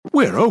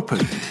We're open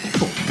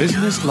for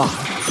Business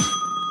Live.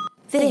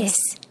 This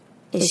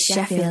is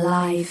Sheffield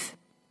Live.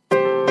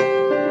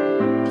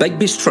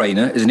 Begbie's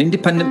Trainer is an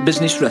independent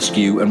business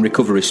rescue and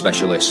recovery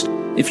specialist.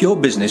 If your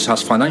business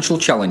has financial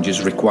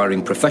challenges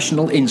requiring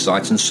professional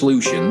insight and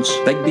solutions,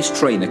 Begbie's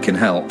Trainer can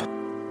help.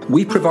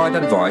 We provide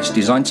advice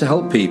designed to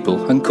help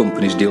people and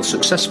companies deal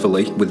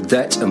successfully with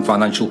debt and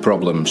financial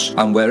problems.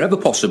 And wherever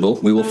possible,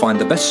 we will find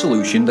the best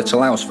solution that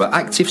allows for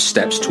active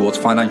steps towards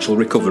financial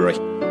recovery.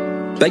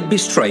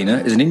 Begbie's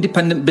Trainer is an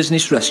independent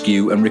business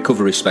rescue and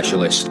recovery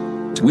specialist.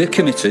 We're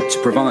committed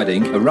to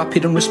providing a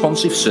rapid and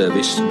responsive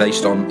service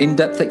based on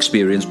in-depth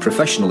experience,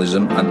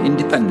 professionalism and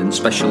independent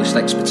specialist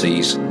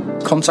expertise.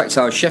 Contact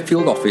our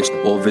Sheffield office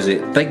or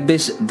visit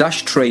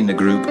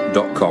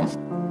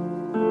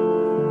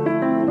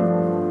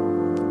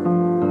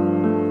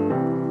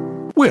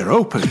begbies-trainergroup.com. We're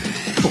open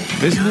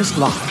for Business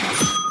Live.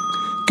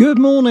 Good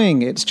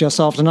morning, it's just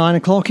after 9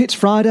 o'clock, it's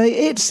Friday,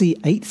 it's the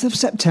 8th of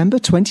September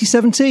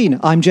 2017.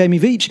 I'm Jamie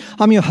Veach,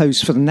 I'm your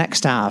host for the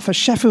next hour for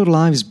Sheffield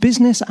Live's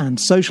business and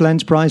social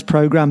enterprise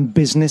programme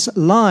Business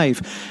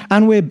Live.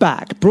 And we're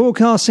back,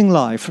 broadcasting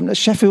live from the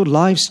Sheffield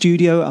Live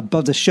studio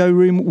above the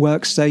showroom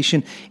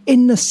workstation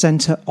in the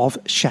centre of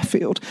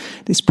Sheffield.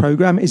 This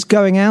programme is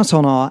going out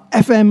on our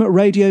FM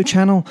radio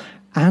channel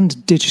and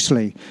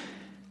digitally.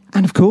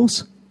 And of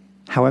course,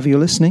 however you're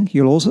listening,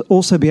 you'll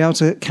also be able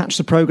to catch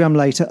the programme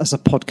later as a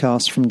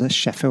podcast from the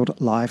Sheffield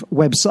Live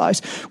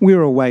website. We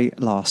were away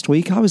last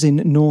week. I was in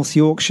North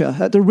Yorkshire.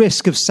 At the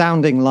risk of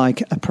sounding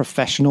like a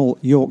professional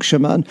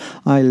Yorkshireman,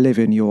 I live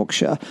in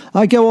Yorkshire.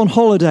 I go on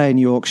holiday in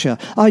Yorkshire.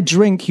 I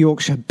drink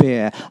Yorkshire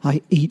beer.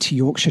 I eat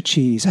Yorkshire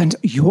cheese and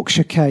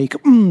Yorkshire cake.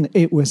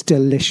 It was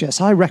delicious.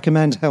 I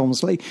recommend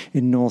Helmsley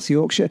in North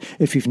Yorkshire.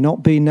 If you've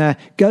not been there,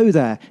 go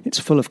there. It's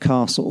full of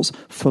castles,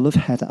 full of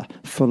heather,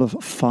 full of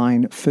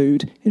fine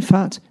food. In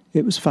fact,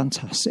 it was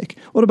fantastic.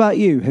 What about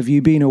you? Have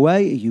you been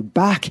away? Are you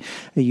back?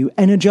 Are you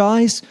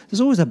energised?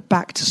 There's always a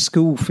back to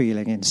school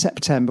feeling in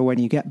September when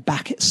you get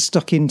back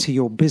stuck into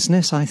your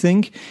business, I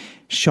think.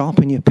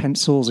 Sharpen your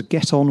pencils,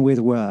 get on with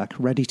work,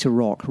 ready to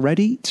rock,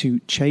 ready to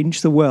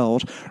change the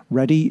world,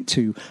 ready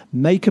to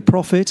make a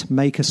profit,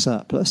 make a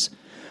surplus.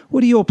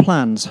 What are your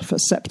plans for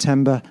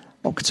September,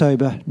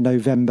 October,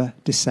 November,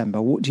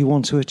 December? What do you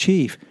want to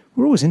achieve?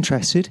 We're always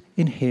interested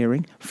in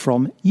hearing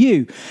from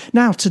you.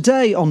 Now,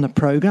 today on the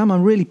programme,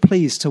 I'm really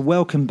pleased to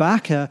welcome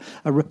back a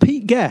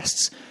repeat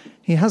guest.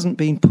 He hasn't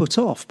been put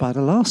off by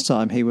the last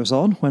time he was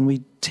on when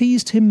we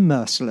teased him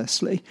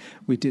mercilessly.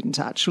 We didn't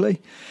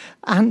actually.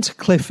 Ant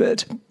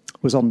Clifford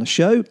was on the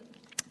show a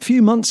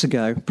few months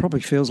ago. Probably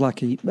feels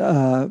like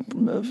a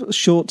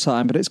short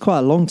time, but it's quite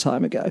a long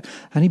time ago.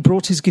 And he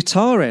brought his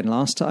guitar in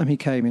last time he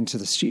came into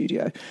the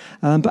studio.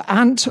 But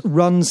Ant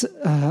runs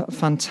a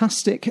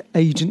fantastic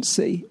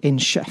agency in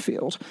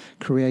Sheffield,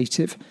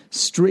 Creative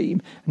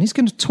Stream. And he's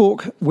going to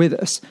talk with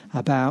us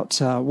about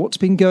what's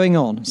been going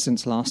on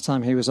since last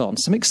time he was on.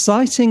 Some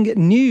exciting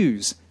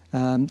news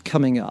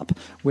coming up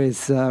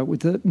with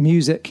the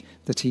music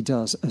that he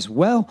does as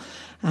well,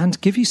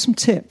 and give you some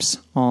tips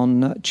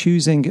on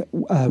choosing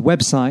a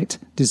website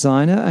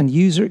designer and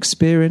user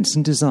experience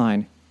and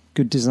design.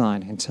 Good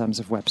design in terms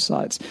of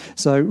websites.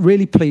 So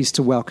really pleased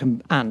to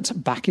welcome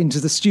Ant back into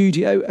the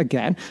studio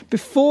again.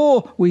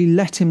 Before we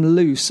let him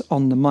loose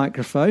on the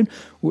microphone,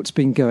 what's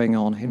been going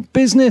on in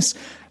business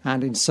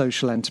and in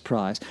social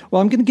enterprise?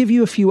 Well, I'm going to give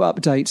you a few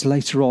updates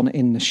later on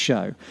in the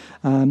show,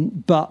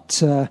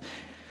 but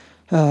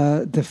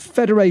the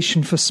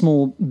Federation for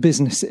Small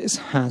Businesses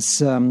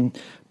has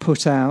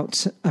put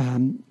out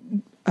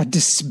a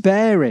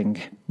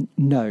despairing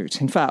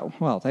note. In fact,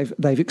 well,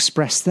 they've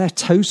expressed their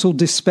total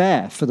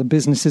despair for the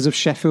businesses of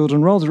Sheffield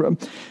and Rotherham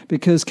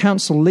because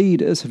council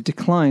leaders have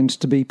declined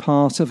to be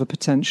part of a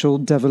potential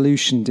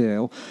devolution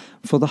deal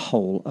for the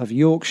whole of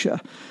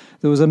Yorkshire.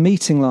 There was a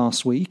meeting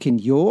last week in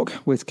York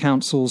with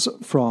councils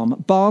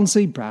from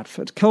Barnsley,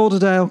 Bradford,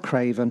 Calderdale,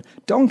 Craven,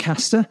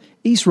 Doncaster,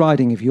 East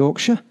Riding of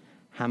Yorkshire,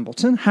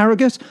 Hambleton,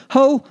 Harrogate,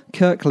 Hull,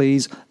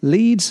 Kirklees,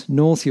 Leeds,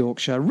 North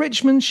Yorkshire,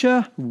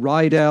 Richmondshire,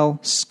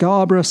 Rydell,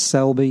 Scarborough,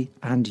 Selby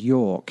and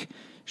York.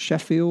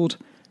 Sheffield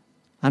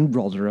and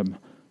Rotherham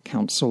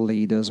council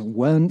leaders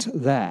weren't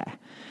there.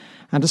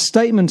 And a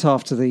statement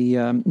after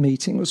the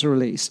meeting was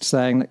released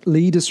saying that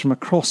leaders from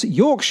across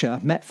Yorkshire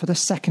met for the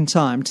second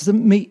time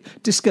to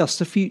discuss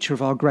the future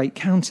of our great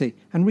county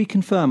and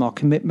reconfirm our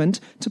commitment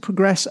to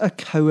progress a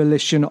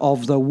coalition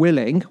of the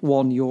willing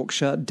One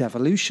Yorkshire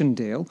devolution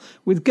deal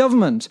with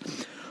government.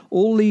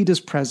 All leaders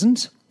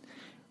present,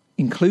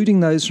 including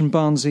those from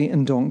Barnsley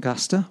and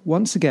Doncaster,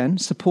 once again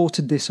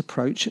supported this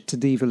approach to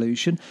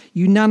devolution,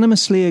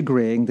 unanimously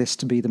agreeing this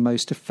to be the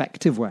most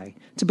effective way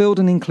to build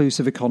an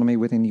inclusive economy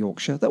within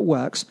Yorkshire that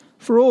works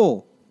for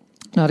all.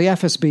 Now, the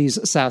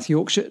FSB's South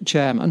Yorkshire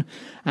chairman,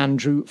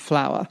 Andrew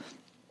Flower,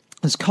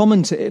 has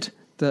commented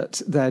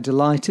that they're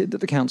delighted that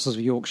the councils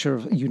of Yorkshire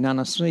have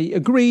unanimously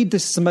agreed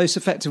this is the most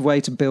effective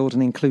way to build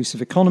an inclusive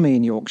economy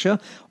in Yorkshire,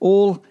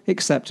 all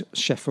except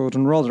Sheffield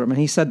and Rotherham. And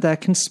he said they're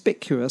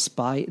conspicuous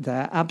by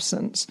their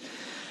absence.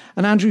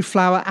 And Andrew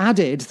Flower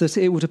added that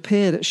it would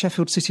appear that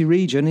Sheffield City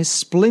region is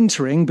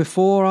splintering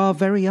before our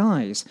very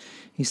eyes.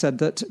 He said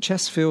that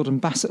Chesterfield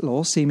and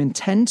Bassetlaw seem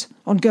intent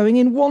on going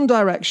in one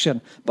direction,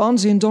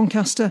 Barnsley and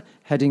Doncaster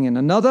heading in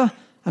another,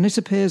 and it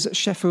appears that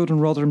Sheffield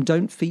and Rotherham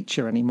don't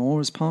feature anymore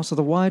as part of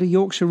the wider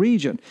Yorkshire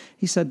region.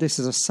 He said this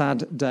is a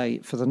sad day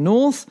for the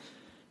north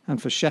and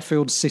for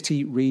Sheffield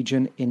City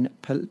region in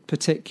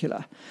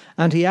particular.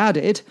 And he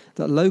added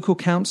that local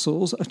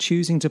councils are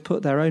choosing to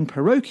put their own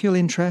parochial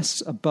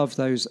interests above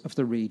those of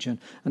the region,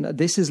 and that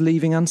this is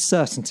leaving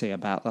uncertainty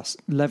about the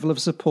level of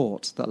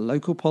support that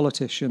local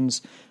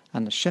politicians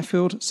and the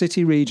Sheffield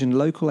City Region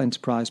Local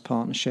Enterprise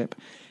Partnership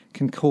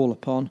can call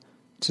upon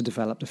to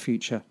develop the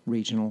future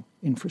regional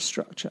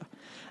infrastructure.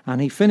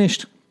 And he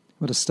finished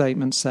with a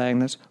statement saying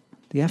that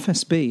the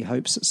FSB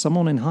hopes that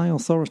someone in high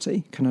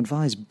authority can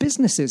advise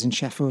businesses in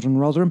Sheffield and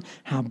Rotherham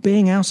how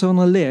being out on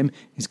a limb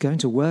is going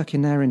to work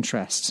in their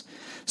interests.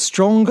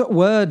 Strong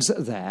words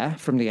there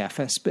from the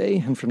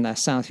FSB and from their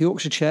South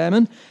Yorkshire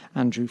chairman,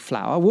 Andrew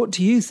Flower. What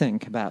do you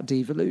think about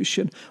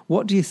devolution?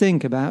 What do you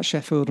think about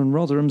Sheffield and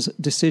Rotherham's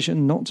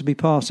decision not to be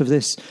part of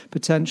this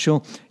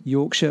potential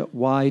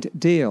Yorkshire-wide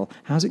deal?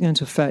 How's it going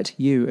to affect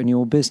you and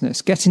your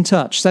business? Get in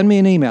touch. Send me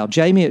an email,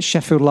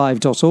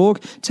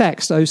 jamie@sheffieldlive.org.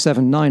 Text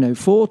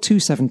 07904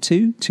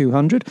 272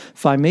 200.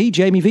 Find me,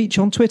 Jamie Veach,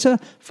 on Twitter.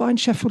 Find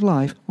Sheffield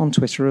Live on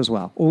Twitter as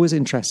well. Always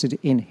interested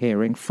in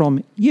hearing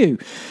from you.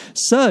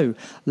 So,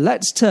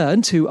 let's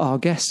turn to our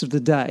guest of the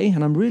day,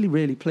 and I'm really,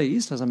 really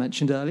pleased, as I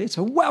mentioned earlier,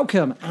 to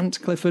welcome Ant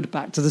Clifford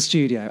back to the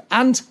studio.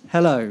 Ant,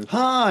 hello.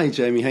 Hi,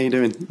 Jamie. How you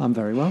doing? I'm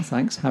very well,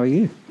 thanks. How are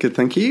you? Good,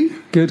 thank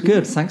you. Good,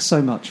 good. Thanks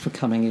so much for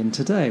coming in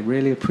today.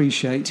 Really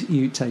appreciate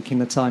you taking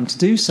the time to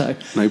do so.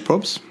 No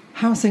probs.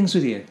 How are things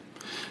with you?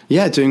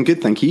 Yeah, doing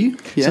good, thank you.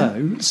 Yeah.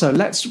 So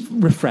let's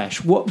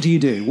refresh. What do you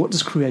do? What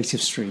does Creative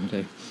Stream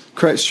do?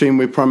 Creative Stream,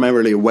 we're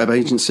primarily a web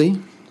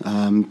agency,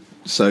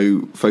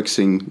 so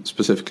focusing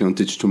specifically on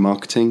digital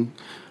marketing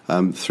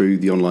through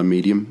the online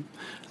medium.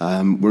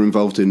 We're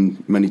involved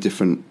in many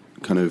different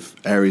kind of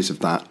areas of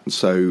that.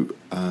 So,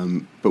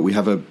 but we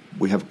have a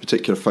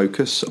particular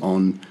focus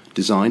on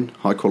design,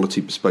 high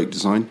quality bespoke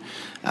design,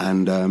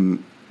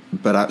 and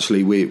but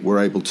actually we're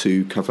able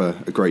to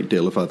cover a great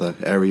deal of other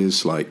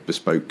areas like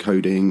bespoke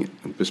coding,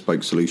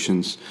 bespoke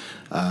solutions,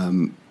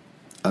 and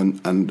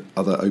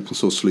other open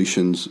source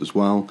solutions as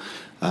well.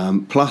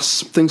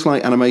 Plus things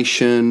like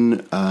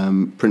animation,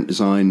 print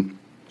design,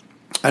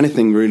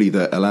 anything really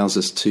that allows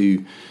us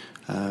to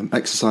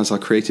exercise our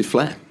creative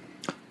flair.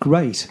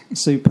 Great,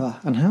 super.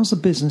 And how's the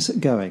business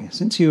going?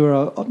 Since you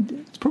were,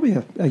 it's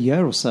probably a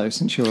year or so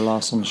since you were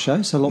last on the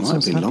show, so lots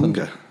has happened. Might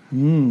be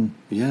longer.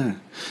 Yeah.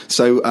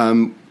 So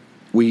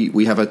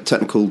we have a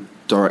technical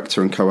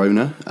director and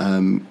co-owner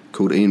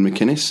called Ian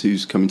McInnes,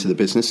 who's come into the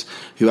business,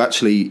 who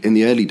actually in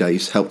the early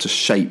days helped us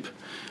shape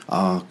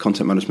our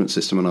content management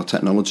system and our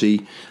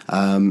technology.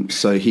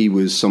 So he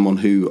was someone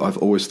who I've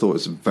always thought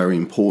was a very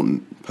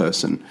important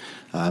person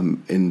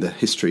in the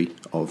history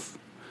of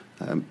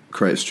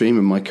Creative Stream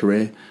in my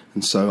career,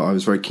 and so I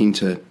was very keen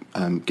to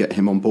get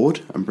him on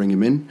board and bring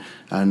him in,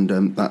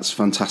 and that's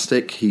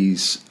fantastic.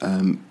 He's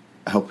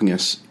helping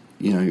us,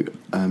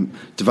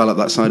 develop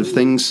that side of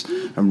things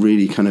and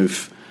really kind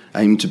of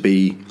aim to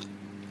be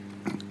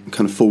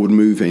kind of forward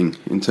moving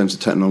in terms of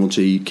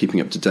technology, keeping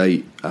up to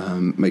date,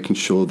 making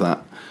sure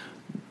that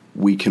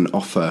we can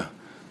offer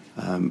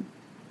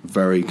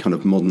very kind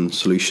of modern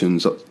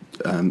solutions,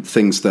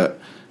 things that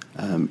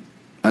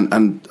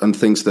and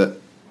things that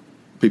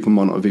people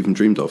might not have even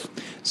dreamed of.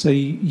 So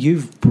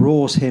you've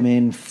brought him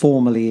in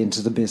formally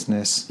into the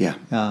business,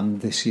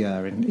 this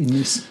year in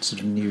this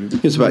sort of new.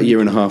 It was about a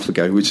year and a half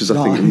ago, which is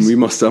I think I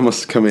must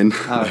have come in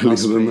earlier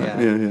than that.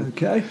 Yeah.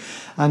 Okay.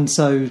 And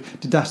so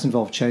did that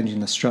involve changing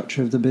the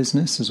structure of the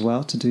business as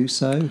well to do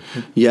so?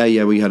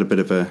 Yeah, we had a bit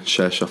of a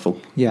share shuffle.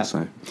 Yeah.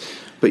 So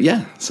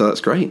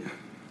that's great.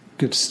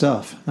 Good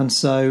stuff. And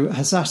so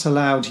has that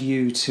allowed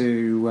you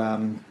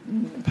to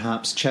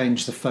perhaps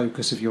change the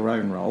focus of your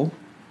own role?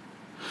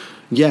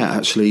 Yeah,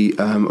 actually,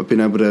 I've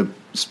been able to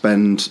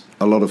spend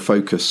a lot of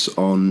focus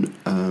on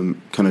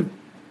kind of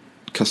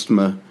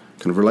customer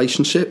kind of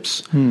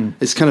relationships.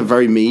 It's kind of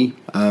very me.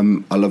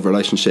 I love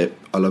relationship.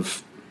 I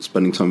love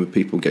spending time with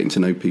people, getting to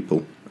know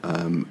people,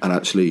 and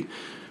actually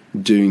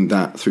doing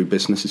that through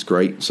business is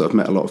great. So I've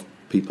met a lot of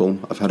people.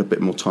 I've had a bit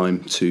more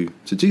time to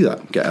do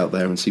that, get out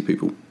there and see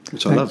people,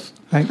 which I love.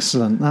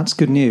 Excellent. That's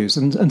good news.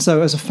 And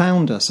so as a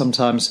founder,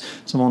 sometimes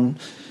someone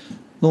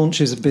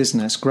launches a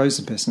business, grows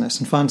a business,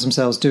 and finds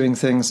themselves doing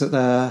things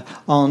that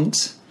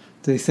aren't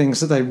the things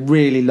that they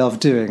really love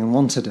doing and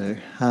want to do.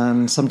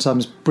 And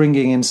sometimes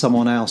bringing in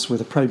someone else with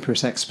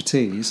appropriate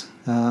expertise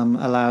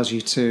allows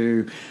you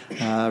to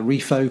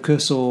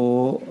refocus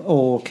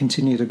or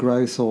continue the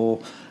growth or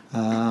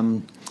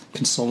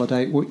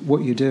consolidate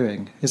what you're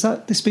doing. Is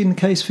this been the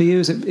case for you?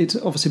 It's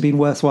obviously been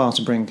worthwhile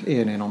to bring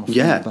Ian in on a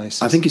full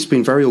basis. I think it's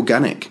been very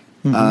organic.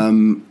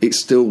 Mm-hmm. It's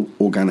still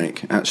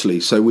organic,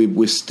 actually. So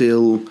we're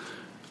still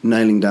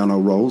nailing down our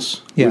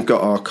roles. We've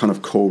got our kind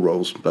of core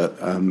roles, but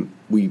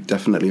we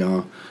definitely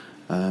are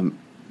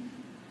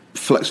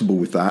flexible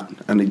with that,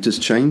 and it does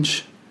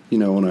change,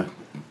 on a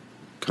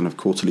kind of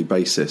quarterly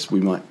basis. We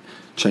might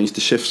change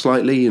the shift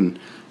slightly and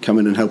come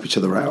in and help each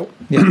other out.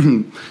 Yeah.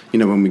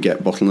 When we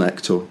get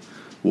bottlenecked or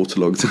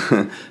waterlogged.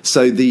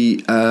 So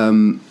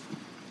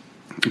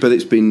but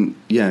it's been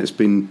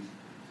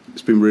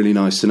really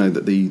nice to know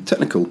that the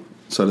technical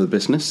side of the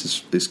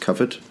business is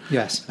covered.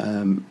 Yes.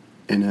 In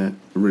a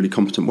really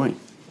competent way.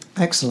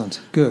 Excellent.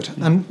 Good.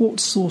 And what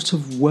sort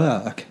of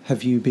work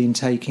have you been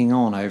taking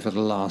on over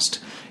the last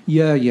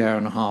year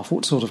and a half?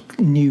 What sort of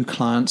new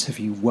clients have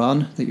you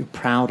won that you're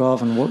proud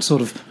of, and what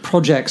sort of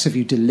projects have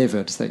you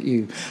delivered that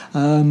you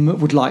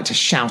would like to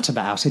shout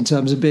about in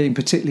terms of being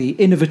particularly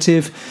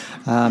innovative,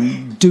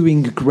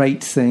 doing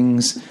great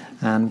things,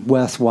 and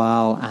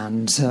worthwhile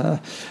and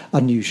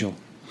unusual?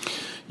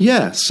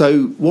 Yeah.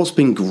 So what's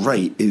been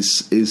great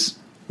is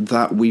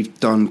that we've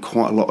done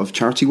quite a lot of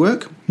charity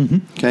work,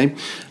 okay,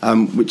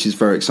 which is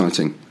very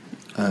exciting.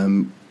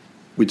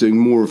 We're doing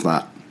more of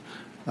that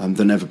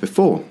than ever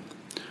before.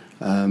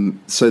 So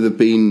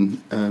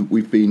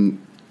we've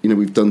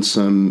done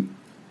some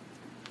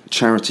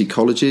charity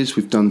colleges.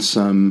 We've done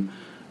some.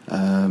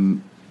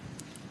 I'm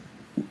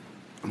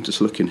just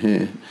looking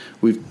here.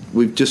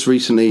 We've just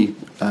recently.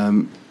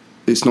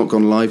 It's not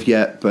gone live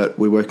yet, but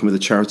we're working with a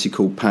charity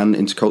called Pan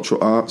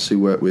Intercultural Arts, who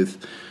work with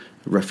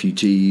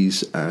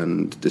refugees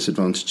and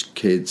disadvantaged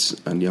kids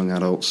and young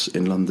adults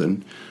in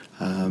London,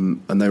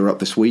 and they were up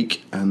this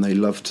week and they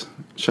loved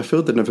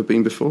Sheffield. They'd never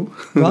been before.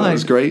 Right. That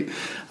was great.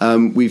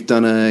 We've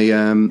done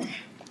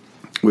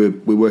we're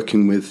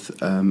working with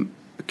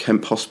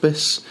Kemp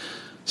Hospice,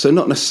 so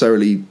not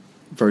necessarily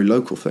very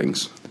local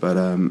things, but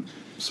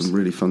some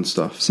really fun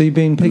stuff. So you've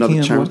been picking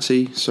another up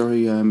charity,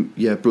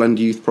 Blend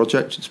Youth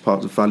Project. It's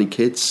part of Valley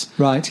Kids.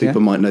 Right.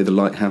 People might know the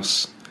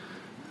Lighthouse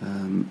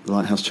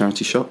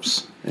charity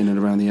shops in and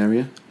around the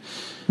area.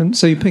 And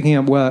so you're picking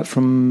up work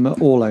from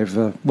all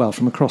over,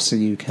 from across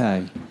the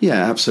UK.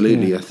 Yeah,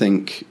 absolutely. Yeah. I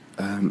think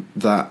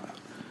that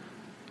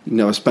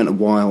I spent a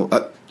while.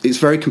 It's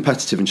very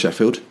competitive in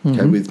Sheffield,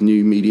 with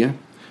new media,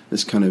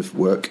 this kind of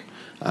work.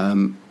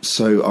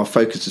 So our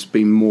focus has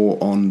been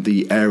more on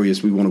the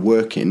areas we want to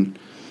work in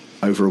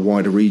over a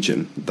wider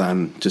region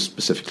than just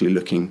specifically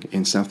looking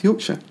in South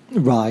Yorkshire.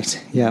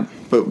 Right. Yeah.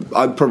 But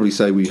I'd probably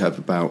say we have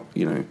about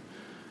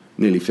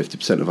nearly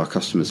 50% of our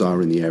customers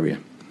are in the area.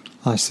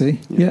 I see.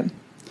 Yeah.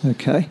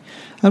 Okay.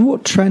 And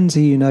what trends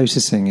are you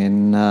noticing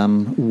in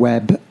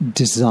web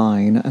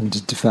design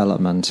and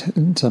development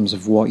in terms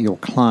of what your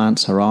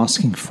clients are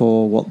asking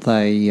for, what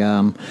they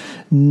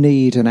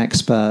need an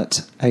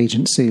expert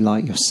agency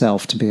like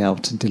yourself to be able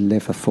to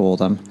deliver for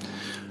them?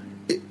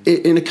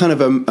 In a kind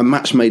of a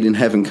match made in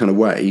heaven kind of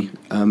way,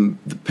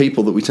 the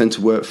people that we tend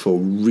to work for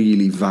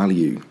really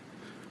value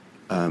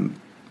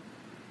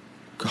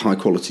high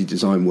quality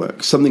design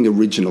work, something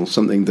original,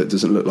 something that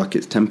doesn't look like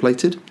it's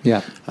templated.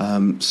 Yeah.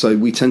 So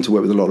we tend to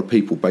work with a lot of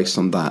people based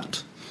on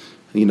that.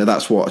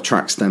 That's what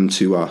attracts them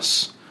to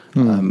us.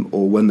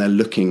 Or when they're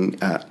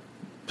looking at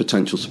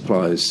potential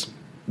suppliers,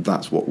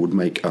 that's what would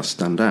make us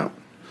stand out.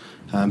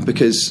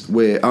 Because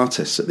we're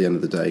artists at the end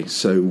of the day.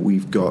 So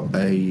we've got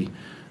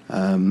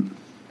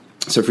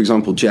so for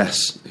example,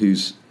 Jess,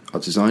 who's our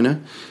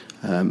designer,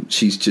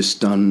 she's just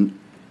done,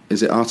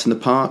 is it Art in the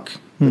Park?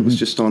 It was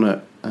just on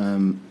at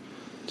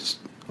just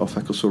off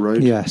Ecclesall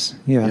Road. Yes,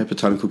 yeah.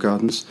 Botanical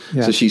Gardens.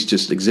 Yeah. So she's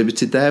just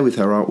exhibited there with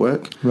her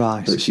artwork.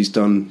 Right. That she's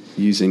done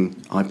using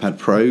iPad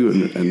Pro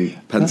and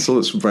pencil.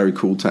 It's very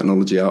cool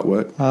technology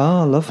artwork.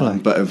 Oh, lovely.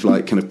 But of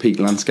kind of peak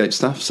landscape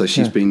stuff. So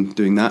she's been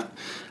doing that.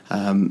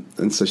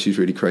 And so she's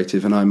really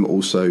creative. And I'm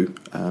also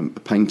a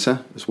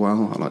painter as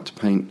well. I like to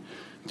paint,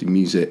 do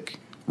music,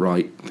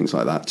 write, things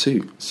like that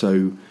too.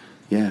 So,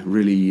 yeah,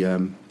 really...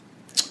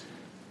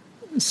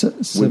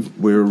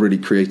 we're a really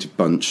creative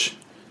bunch,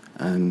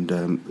 and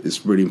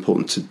it's really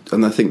important to,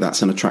 and I think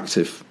that's an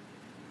attractive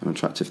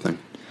thing.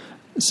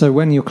 So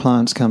when your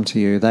clients come to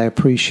you, they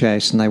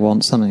appreciate and they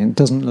want something that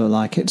doesn't look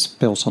like it's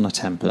built on a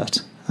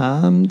template,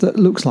 that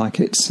looks like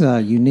it's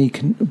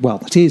unique.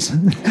 It is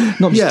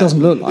not just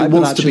doesn't look like,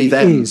 but actually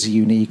is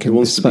unique and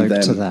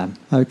bespoke to them.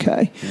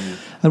 Okay. Yeah.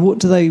 And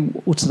what are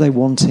they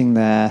wanting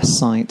their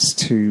sites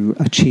to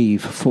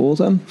achieve for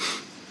them?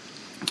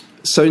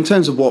 So in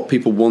terms of what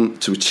people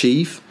want to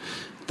achieve,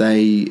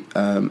 I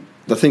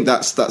think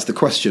that's the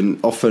question.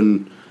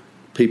 Often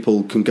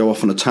people can go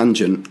off on a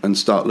tangent and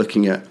start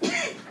looking at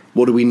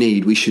what do we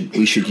need? We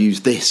should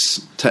use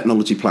this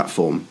technology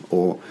platform,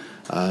 or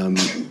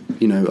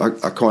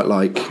I quite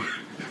like,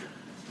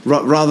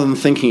 rather than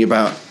thinking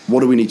about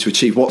what do we need to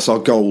achieve, what's our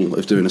goal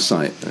of doing a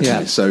site. Okay?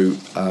 Yeah. So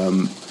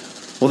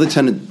what they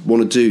tend to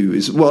want to do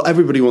is,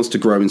 everybody wants to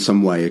grow in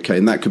some way, okay,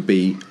 and that could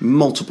be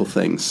multiple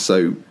things.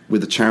 So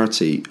with a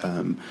charity,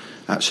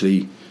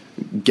 actually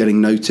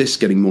getting noticed,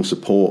 getting more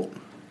support,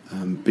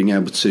 being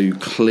able to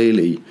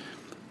clearly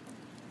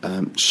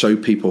show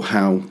people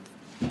how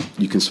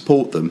you can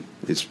support them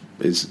is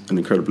an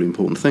incredibly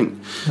important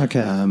thing.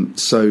 Okay.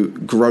 So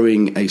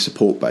growing a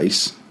support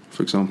base,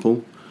 for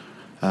example,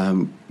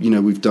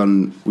 we've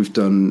done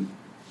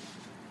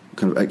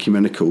kind of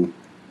ecumenical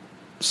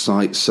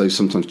sites, so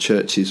sometimes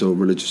churches or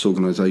religious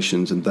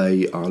organisations, and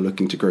they are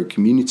looking to grow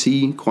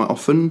community quite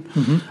often.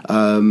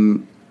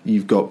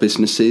 You've got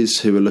businesses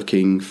who are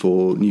looking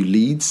for new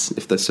leads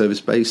if they're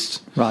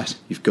service-based. Right.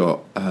 You've got,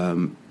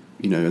 and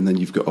then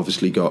you've got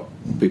obviously got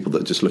people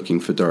that are just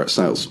looking for direct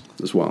sales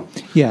as well.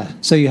 Yeah,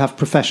 so you have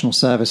professional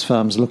service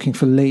firms looking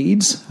for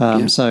leads,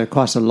 so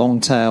quite a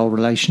long-tail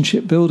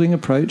relationship-building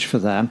approach for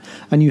them.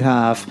 And you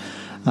have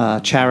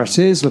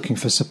charities looking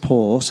for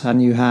support,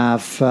 and you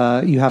have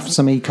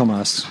some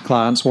e-commerce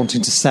clients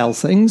wanting to sell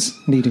things,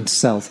 needing to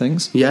sell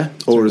things. Yeah,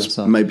 or as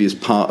maybe as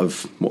part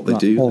of what they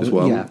do as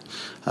well. Yeah.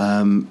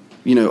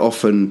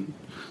 Often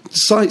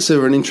sites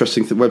are an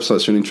interesting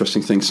websites are an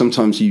interesting thing.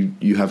 Sometimes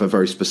you have a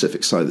very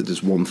specific site that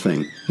does one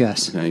thing.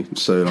 Yes. Okay.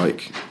 So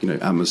like,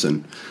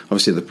 Amazon,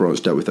 obviously they've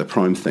branched out with their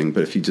Prime thing,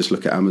 but if you just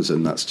look at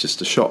Amazon, that's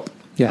just a shop.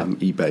 Yeah.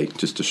 eBay,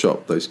 just a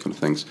shop, those kind of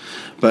things.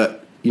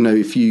 But,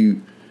 if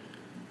you...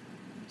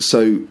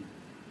 So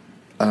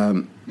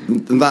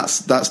that's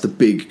the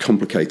big,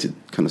 complicated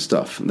kind of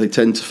stuff. They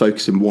tend to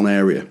focus in one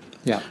area.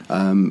 Yeah.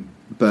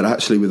 But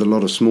actually with a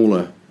lot of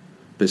smaller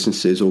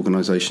businesses,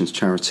 organisations,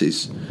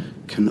 charities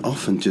can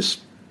often just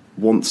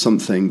want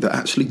something that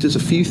actually does a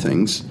few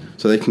things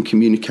so they can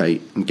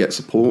communicate and get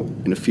support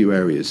in a few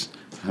areas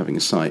having a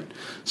site.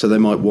 So they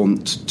might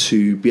want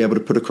to be able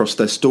to put across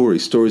their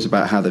stories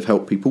about how they've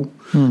helped people.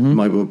 They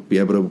might want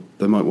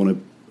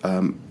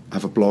to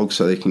have a blog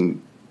so they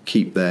can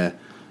keep their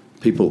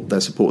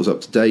supporters up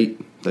to date.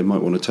 They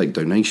might want to take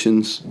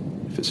donations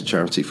if it's a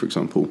charity, for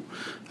example.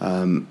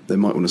 They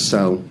might want to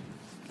sell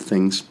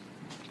things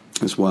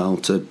as well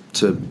to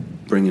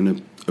bring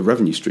in a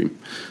revenue stream.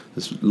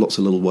 There's lots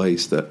of little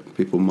ways that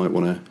people might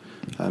want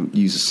to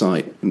use a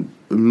site in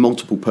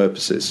multiple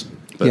purposes.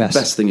 But Yes. The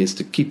best thing is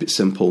to keep it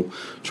simple.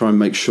 Try and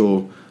make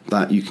sure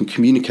that you can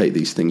communicate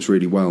these things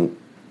really well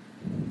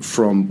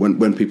from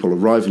when people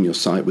arrive on your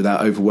site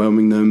without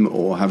overwhelming them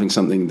or having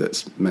something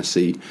that's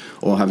messy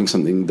or having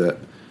something that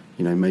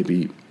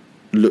maybe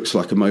looks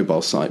like a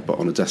mobile site but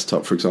on a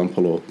desktop, for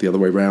example, or the other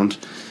way around.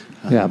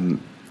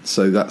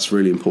 So that's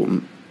really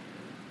important,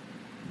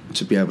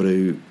 to be able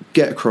to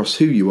get across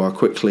who you are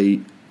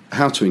quickly,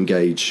 how to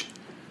engage,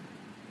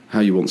 how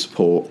you want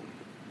support.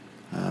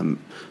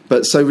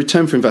 But so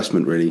return for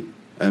investment, really,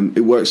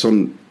 it works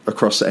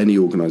across any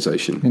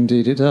organisation.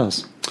 Indeed it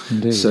does.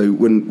 Indeed. So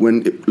when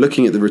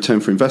looking at the return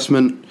for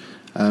investment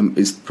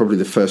is probably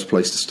the first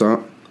place to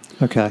start.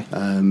 Okay.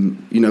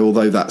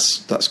 Although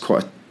that's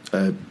quite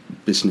a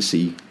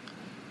businessy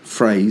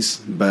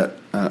phrase, but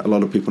a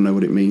lot of people know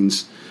what it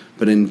means.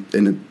 But in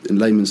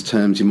layman's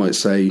terms, you might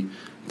say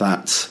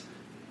that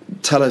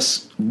tell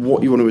us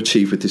what you want to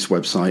achieve with this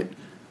website,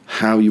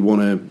 how you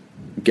want to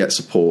get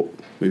support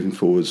moving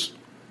forwards,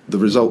 the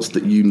results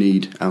that you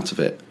need out of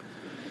it.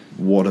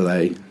 What are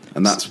they?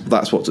 And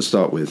that's what to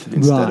start with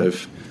instead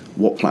of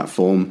what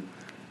platform,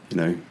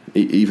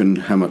 even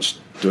how much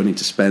do I need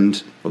to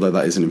spend, although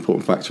that is an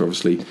important factor,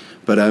 obviously.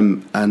 But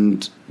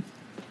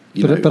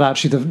But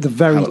actually, the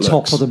very top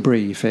looks. of the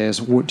brief is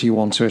what do you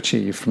want to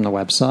achieve from the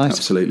website?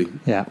 Absolutely.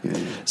 Yeah.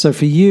 So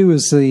for you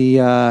as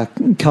the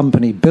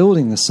company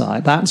building the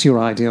site, that's your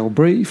ideal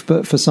brief.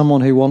 But for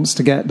someone who wants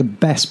to get the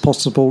best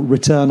possible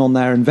return on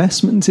their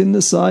investment in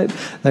the site,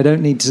 they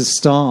don't need to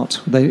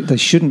start. They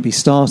shouldn't be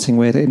starting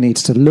with it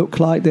needs to look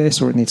like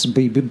this or it needs to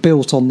be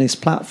built on this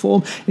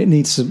platform.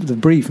 The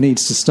brief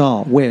needs to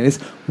start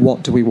with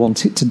what do we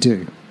want it to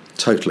do?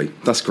 Totally.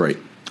 That's great.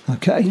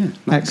 Okay, nice.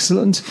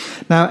 Excellent.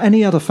 Now,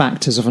 any other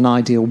factors of an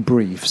ideal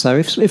brief? So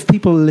if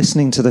people are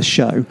listening to the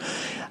show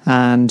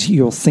and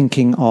you're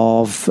thinking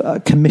of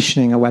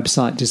commissioning a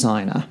website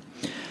designer,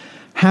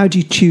 how do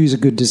you choose a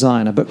good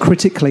designer? But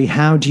critically,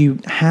 how do you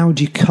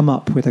come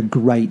up with a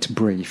great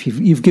brief?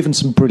 You've given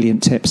some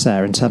brilliant tips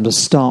there in terms of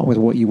start with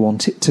what you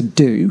want it to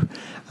do.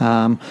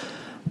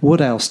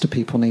 What else do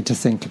people need to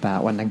think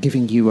about when they're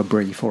giving you a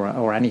brief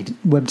or any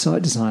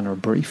website designer a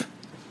brief?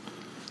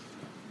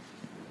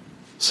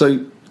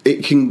 So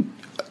it can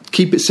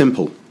keep it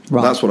simple.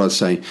 Right. That's what I'd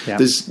say. Yeah.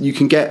 You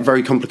can get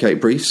very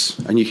complicated briefs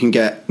and you can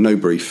get no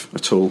brief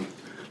at all.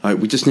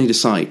 We just need a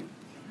site.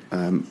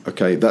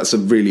 Okay, that's a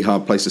really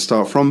hard place to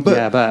start from.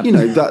 But,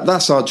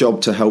 that's our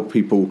job to help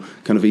people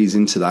kind of ease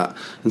into that.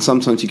 And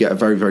sometimes you get a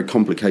very, very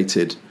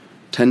complicated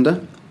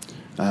tender,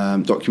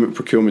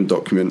 procurement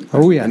document.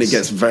 Oh, yes. And it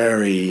gets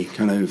very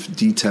kind of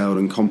detailed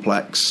and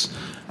complex.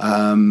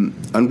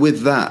 And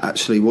with that,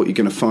 actually, what you're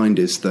going to find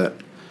is that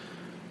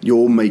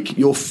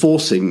you're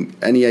forcing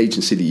any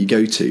agency that you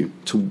go to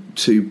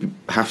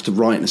have to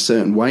write in a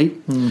certain way.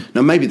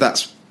 Now, maybe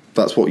that's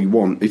what you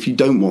want. If you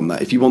don't want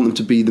that, if you want them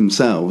to be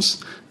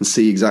themselves and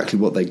see exactly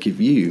what they give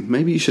you,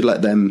 maybe you should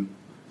let them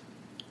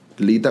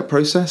lead that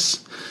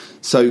process.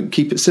 So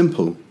keep it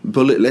simple.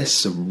 Bullet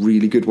lists are a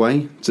really good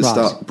way to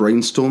start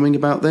brainstorming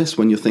about this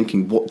when you're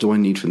thinking, what do I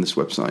need from this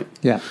website?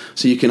 Yeah.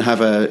 So you can have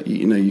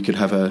you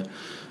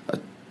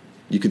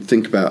could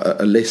think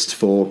about a list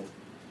for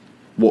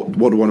what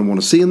do I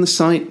want to see on the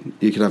site.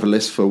 You could have a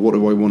list for what are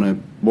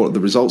the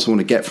results I want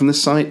to get from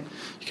this site.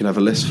 You can have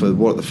a list for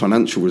what are the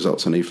financial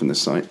results I need from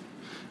this site.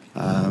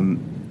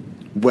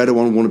 Where do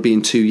I want to be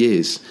in 2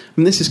 years? I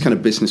mean, this is kind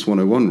of business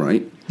 101,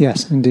 right?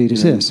 Yes, indeed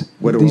it is.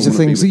 Where do I These are want to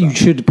be things that with you that?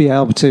 should be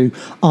able to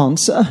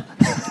answer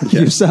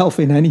yourself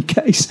in any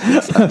case.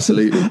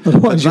 Absolutely.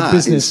 Otherwise, your That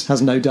business is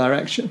has no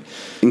direction.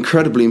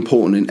 incredibly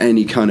important in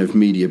any kind of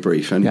media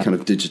brief, any Yeah. kind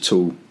of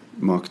digital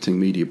marketing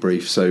media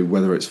brief. So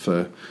whether it's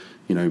for,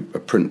 a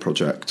print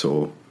project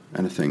or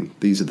anything,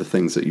 these are the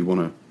things that you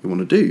want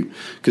to do.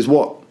 Because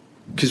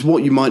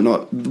what you might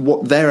not,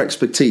 what their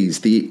expertise,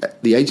 the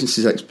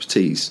agency's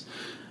expertise,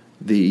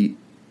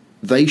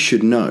 they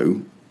should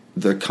know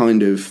the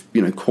kind of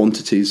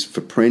quantities for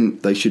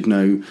print. They should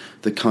know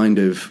the kind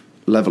of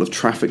level of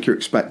traffic you're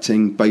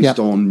expecting based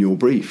on your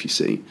brief. You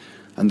see,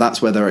 and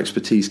that's where their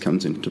expertise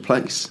comes into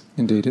place.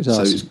 Indeed, it does.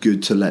 So it's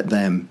good to let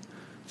them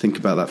think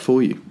about that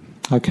for you.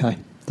 Okay,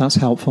 that's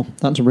helpful.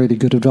 That's really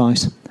good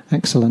advice.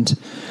 Excellent.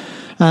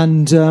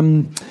 And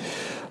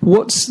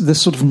what's the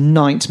sort of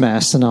nightmare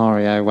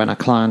scenario when a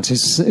client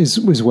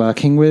is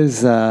working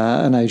with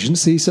an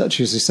agency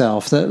such as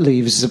yourself that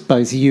leaves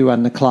both you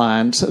and the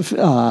client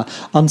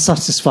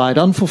unsatisfied,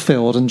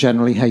 unfulfilled, and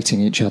generally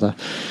hating each other?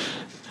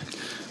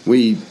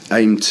 We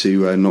aim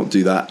to not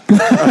do that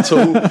at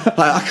all.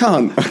 I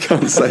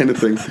can't say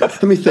anything.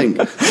 Let me think.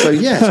 So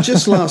yes,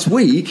 just last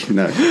week.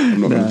 No,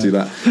 I'm not going to do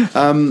that.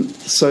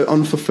 So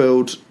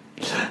unfulfilled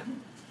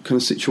kind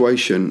of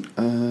situation.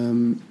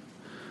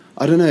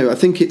 I don't know. I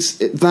think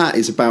that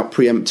is about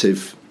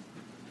preemptive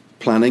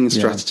planning and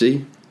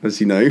strategy. As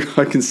you know,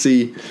 I can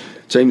see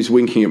Jamie's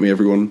winking at me.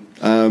 Everyone.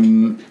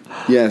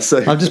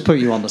 So I've just put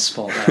you on the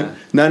spot there.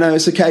 No,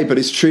 it's okay, but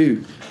it's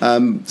true.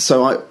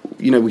 So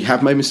we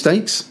have made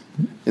mistakes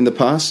in the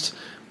past.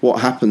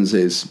 What happens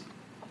is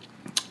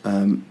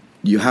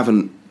you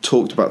haven't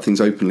talked about things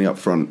openly up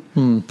front.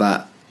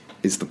 That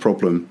is the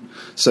problem.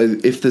 So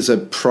if there's a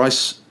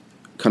price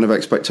kind of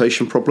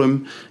expectation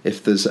problem,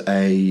 if there's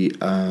a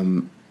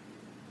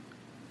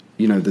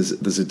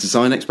there's a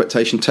design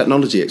expectation,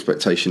 technology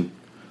expectation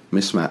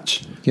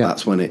mismatch,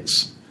 that's when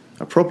it's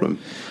a problem.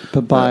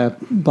 But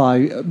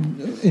by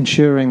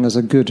ensuring there's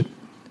a good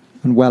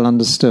and well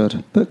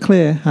understood, but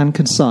clear and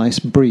concise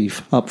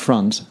brief up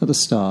front at the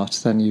start,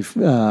 then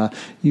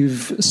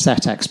you've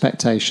set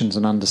expectations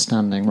and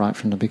understanding right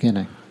from the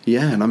beginning.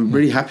 Yeah, and I'm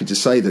really happy to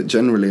say that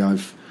generally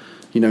I've,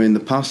 in the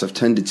past I've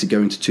tended to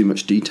go into too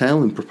much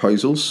detail in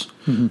proposals,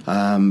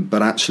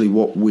 but actually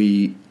what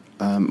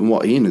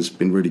what Ian has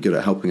been really good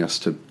at helping us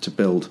to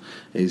build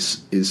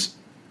is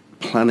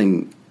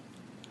planning.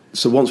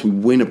 So once we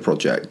win a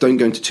project, don't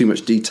go into too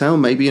much detail.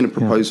 Maybe in a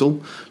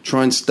proposal,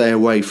 try and stay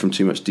away from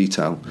too much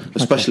detail,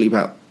 especially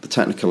about the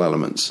technical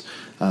elements.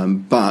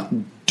 But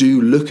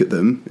do look at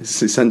them.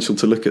 It's essential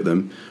to look at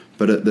them,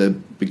 but at the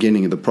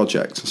beginning of the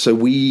project. So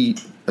we,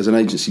 as an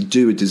agency,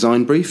 do a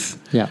design brief,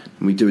 and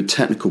we do a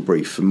technical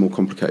brief for more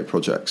complicated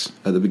projects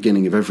at the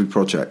beginning of every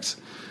project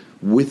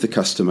with the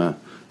customer,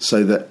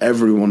 so that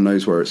everyone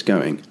knows where it's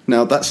going.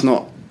 Now, that's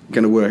not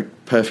going to work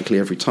perfectly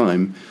every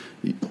time.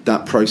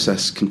 That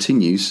process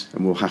continues,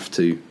 and we'll have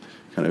to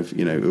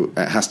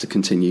it has to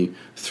continue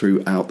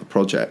throughout the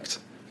project.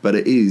 But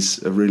it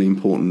is a really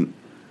important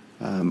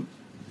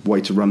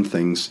way to run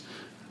things.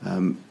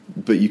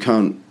 But you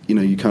can't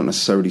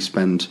necessarily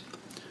spend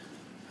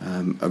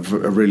a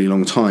really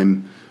long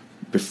time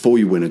before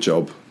you win a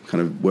job,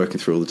 kind of working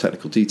through all the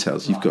technical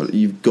details.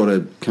 You've got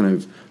to kind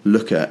of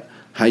look at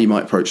how you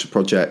might approach the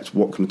project,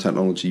 what kind of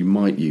technology you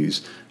might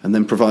use, and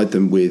then provide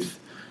them with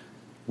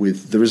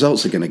the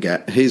results they're going to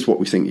get. Here's what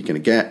we think you're going to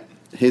get.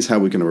 Here's how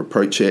we're going to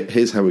approach it.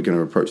 Here's how we're going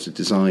to approach the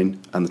design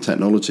and the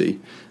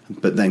technology.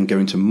 But then go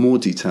into more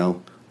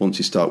detail once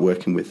you start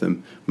working with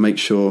them. Make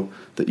sure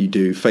that you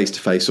do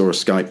face-to-face or a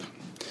Skype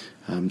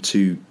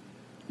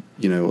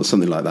or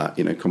something like that,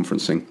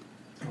 conferencing.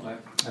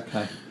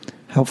 Okay.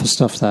 Helpful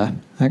stuff there.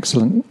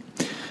 Excellent.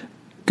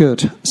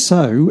 Good.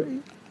 So,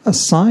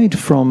 aside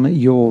from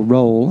your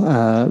role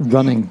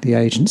running the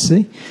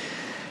agency,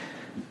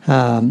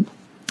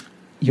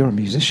 you're a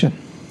musician.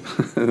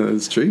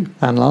 That's true.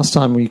 And last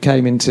time we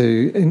came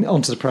onto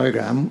the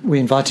programme, we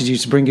invited you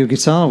to bring your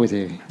guitar with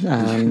you,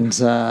 and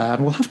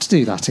we'll have to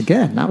do that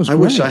again. That was great. I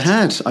wish I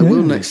had. I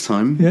will next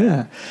time.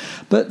 Yeah,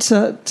 but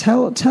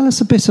tell us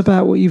a bit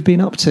about what you've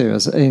been up to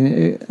as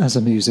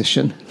a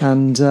musician,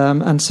 and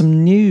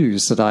some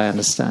news that I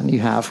understand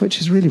you have,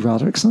 which is really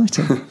rather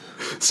exciting.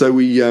 So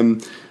we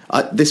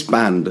this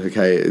band,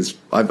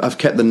 I've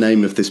kept the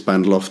name of this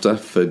band Lofter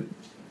for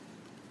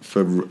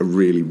a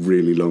really,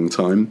 really long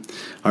time.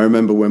 I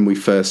remember when we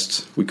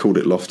called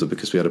it Lofter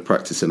because we had a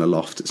practice in a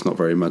loft. It's not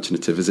very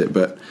imaginative, is it?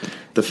 But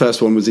the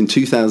first one was in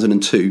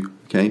 2002,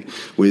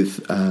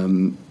 with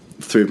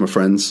three of my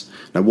friends.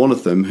 Now, one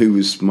of them, who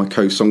was my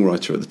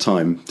co-songwriter at the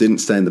time, didn't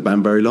stay in the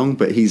band very long,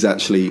 but he's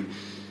actually,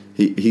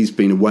 he's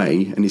been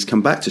away and he's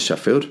come back to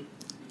Sheffield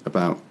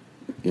about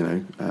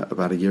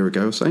a year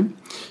ago or so,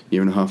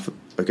 year and a half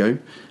ago.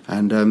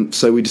 And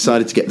so we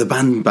decided to get the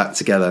band back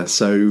together.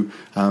 So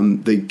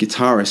the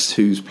guitarist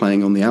who's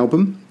playing on the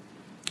album,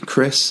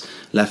 Chris,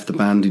 left the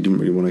band. He didn't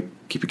really want to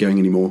keep it going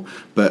anymore.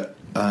 But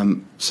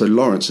so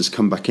Lawrence has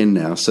come back in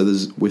now. So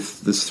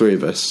there's three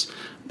of us: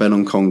 Ben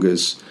on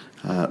congas,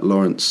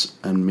 Lawrence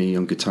and me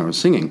on guitar and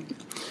singing.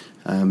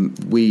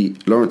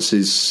 Lawrence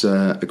is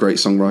a great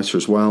songwriter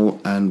as well,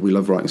 and we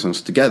love writing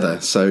songs together.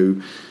 So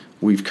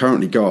we've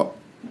currently got,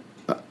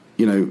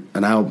 an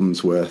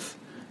album's worth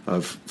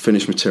of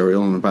finished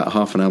material and about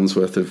half an album's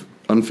worth of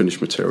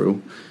unfinished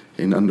material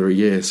in under a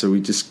year. So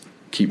we just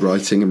keep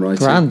writing and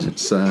writing. Grand.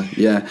 It's,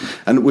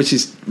 and which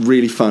is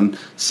really fun.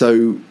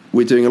 So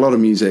we're doing a lot of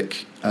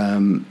music.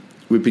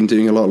 We've been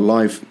doing a lot of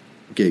live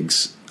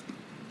gigs,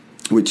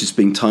 which has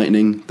been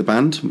tightening the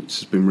band, which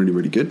has been really,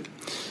 really good.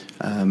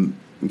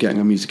 Getting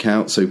our music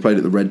out. So we played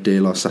at the Red Deer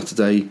last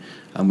Saturday,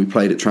 and we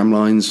played at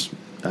Tramlines.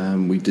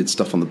 We did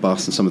stuff on the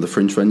bus and some of the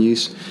fringe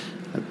venues.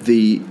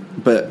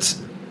 But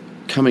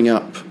coming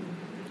up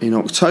in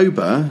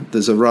October,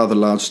 there's a rather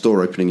large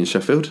store opening in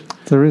Sheffield.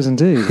 There is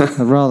indeed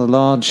a rather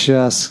large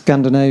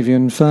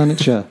Scandinavian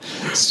furniture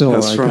store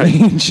That's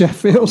opening right. in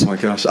Sheffield. Oh my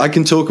gosh, I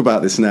can talk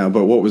about this now,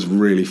 but what was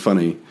really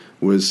funny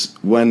was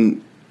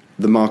when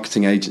the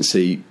marketing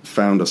agency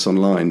found us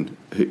online,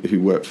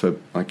 who worked for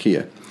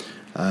IKEA.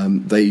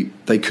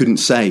 They couldn't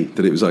say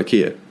that it was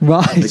IKEA.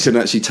 Right. They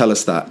couldn't actually tell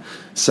us that.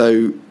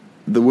 So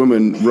the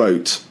woman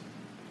wrote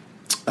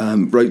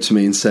to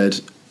me and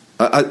said,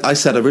 I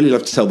said, I'd really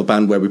love to tell the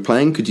band where we're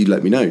playing. Could you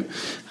let me know?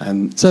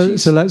 And so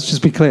let's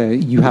just be clear.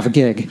 You have a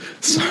gig.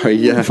 Sorry,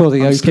 yeah. For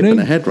the I'm skipping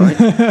opening. ahead,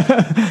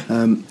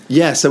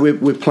 right? So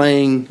we're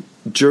playing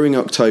during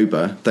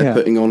October. They're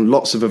putting on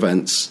lots of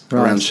events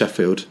around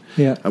Sheffield,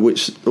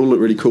 which all look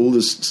really cool.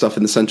 There's stuff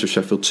in the centre of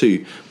Sheffield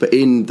too. But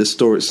in the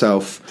store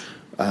itself,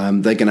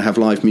 they're going to have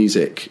live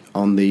music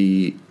on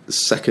the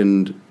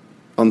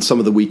on some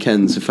of the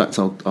weekends. In fact,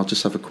 I'll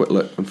just have a quick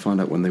look and find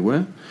out when they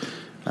were.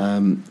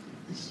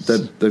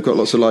 They've got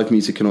lots of live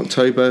music in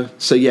October.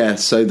 So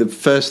the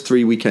first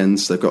 3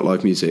 weekends they've got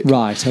live music.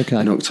 Right, okay.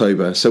 In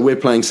October. So we're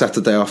playing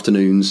Saturday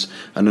afternoons,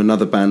 and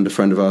another band, a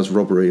friend of ours,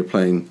 Robbery, are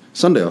playing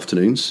Sunday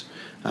afternoons.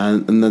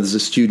 And then there's a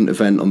student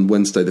event on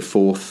Wednesday the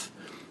 4th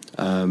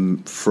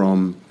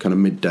from kind of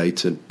midday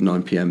to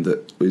 9 p.m.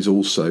 that is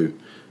also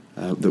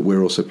that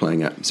we're also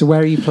playing at. So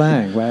where are you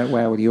playing? Where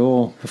will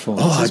your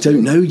performances I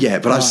don't know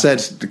yet, but I've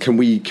said, can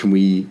we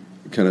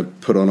kind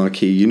of put on our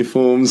key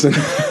uniforms? And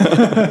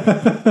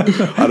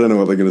I don't know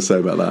what they're going to say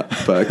about that,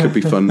 but it could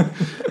be fun.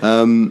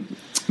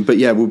 But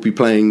yeah, we'll be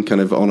playing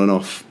kind of on and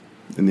off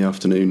in the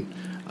afternoon.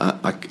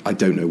 I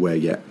don't know where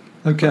yet.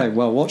 Okay,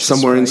 well, watch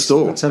somewhere in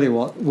store. I'll tell you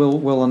what,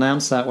 we'll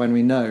announce that when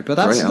we know. But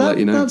that's Great, I'll let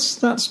you know.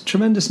 That's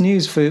tremendous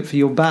news for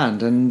your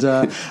band, and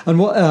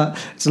what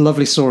it's a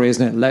lovely story,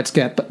 isn't it? Let's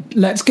get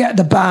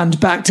the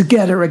band back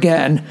together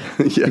again.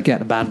 Yeah. Get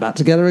the band back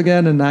together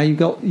again, and now you've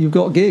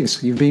got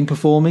gigs. You've been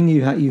performing.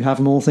 You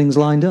have more things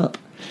lined up.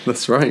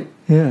 That's right.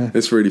 Yeah,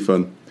 it's really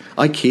fun.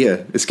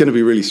 IKEA. It's going to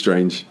be really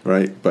strange,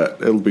 right?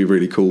 But it'll be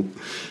really cool.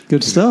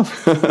 Good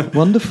stuff.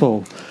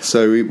 Wonderful.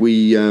 So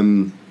we.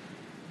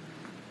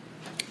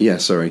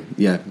 So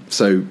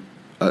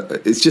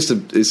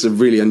it's a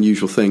really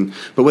unusual thing.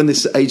 But when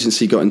this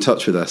agency got in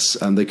touch with us,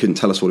 they couldn't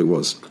tell us what it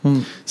was.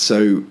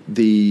 So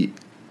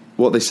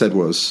what they said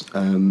was,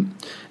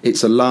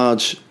 it's a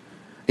large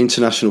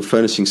international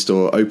furnishing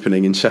store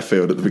opening in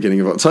Sheffield at the beginning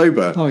of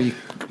October.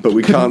 But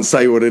we can't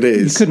say what it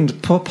is. You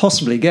couldn't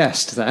possibly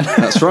guessed that.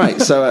 That's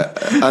right. So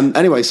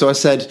anyway, so I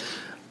said,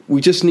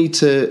 we just need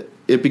to.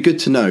 It'd be good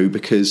to know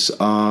because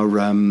our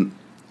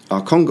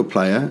conga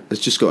player has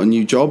just got a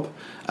new job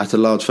at a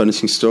large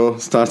furnishing store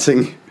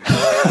starting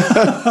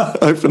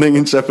opening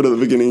in Sheffield at the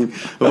beginning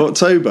of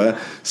October.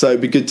 So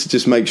it'd be good to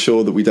just make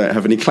sure that we don't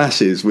have any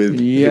clashes with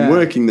him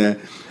working there.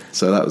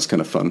 So that was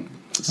kind of fun.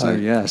 So. Oh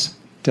yes,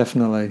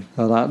 definitely.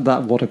 Oh,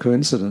 that what a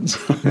coincidence.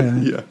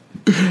 Yeah.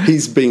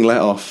 He's being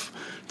let off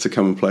to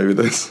come and play with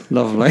us.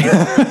 Lovely.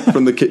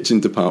 From the kitchen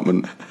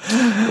department.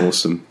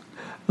 Awesome.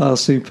 Oh,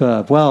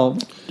 superb. Well,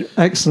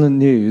 excellent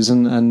news,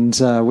 and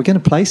we're going to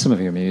play some of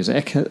your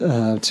music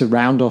to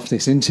round off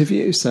this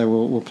interview. So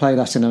we'll play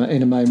that in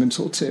a moment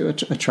or two, a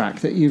track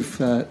that you've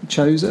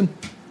chosen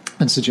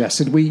and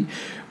suggested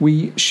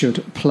we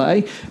should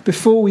play.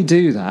 Before we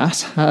do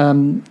that,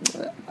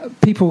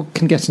 people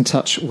can get in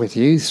touch with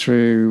you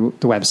through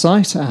the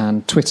website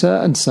and Twitter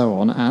and so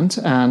on,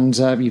 and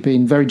you've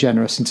been very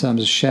generous in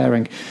terms of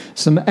sharing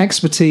some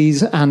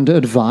expertise and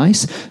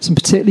advice, some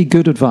particularly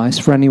good advice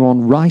for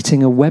anyone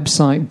writing a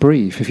website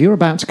brief. If you're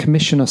about to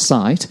commission a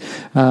site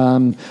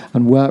and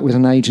work with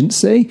an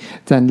agency,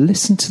 then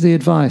listen to the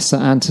advice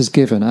that Ant has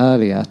given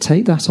earlier.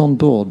 Take that on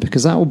board,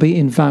 because that will be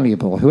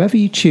invaluable, whoever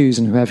you choose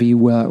and whoever you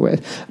work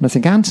with. And I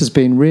think Ant has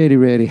been really,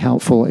 really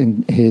helpful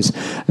in his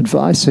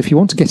advice. So if you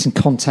want to get in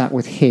contact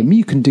with him,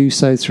 you can do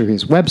so through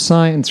his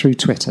website and through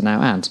Twitter.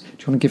 Now, Ant, do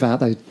you want to give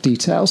out those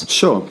details?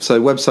 Sure. So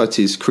website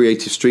is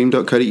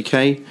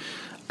creativestream.co.uk,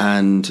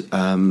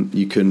 and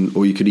you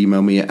could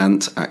email me at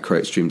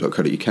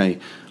ant@creativestream.co.uk,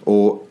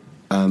 or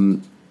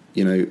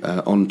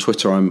on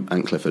Twitter I'm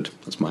Ant Clifford.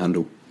 That's my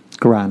handle.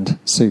 Grand.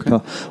 Super.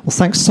 Okay. Well,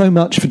 thanks so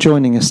much for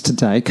joining us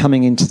today,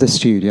 coming into the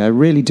studio. I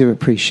really do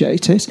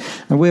appreciate it.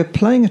 And we're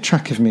playing a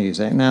track of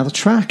music. Now, the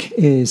track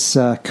is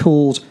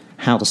called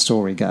How the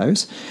Story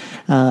Goes.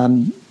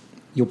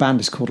 Your band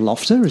is called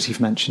Lofter, as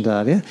you've mentioned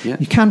earlier. Yeah.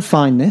 You can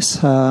find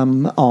this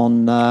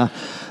on...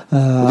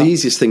 the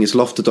easiest thing is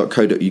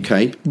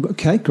lofter.co.uk.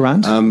 Okay,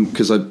 grand.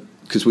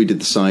 Because we did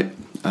the site,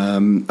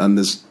 and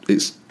there's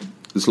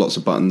lots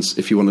of buttons.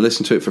 If you want to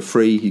listen to it for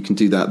free, you can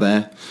do that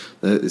there.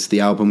 It's the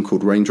album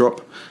called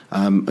Raindrop,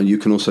 and you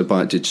can also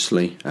buy it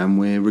digitally, and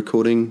we're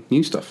recording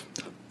new stuff.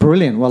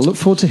 Brilliant. Well, look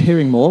forward to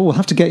hearing more. We'll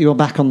have to get you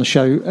back on the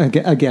show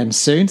again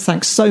soon.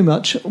 Thanks so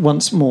much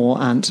once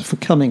more, Ant, for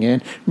coming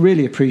in.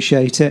 Really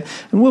appreciate it.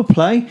 And we'll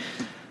play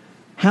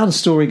How the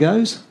Story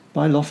Goes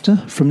by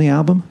Lofter from the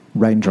album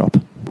Raindrop.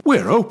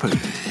 We're open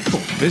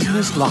for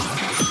Business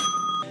Live.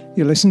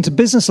 You're listening to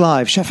Business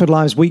Live, Sheffield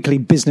Live's weekly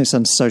business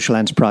and social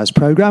enterprise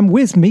programme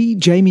with me,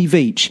 Jamie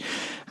Veitch.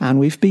 And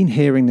we've been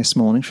hearing this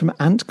morning from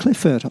Ant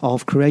Clifford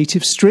of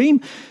Creative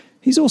Stream.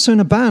 He's also in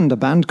a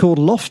band called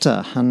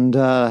Lofter. And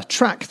a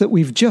track that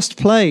we've just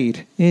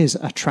played is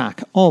a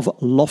track of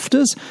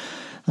Lofter's.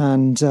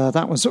 And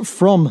that was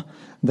from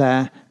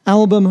their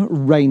album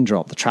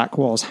Raindrop. The track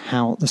was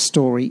How the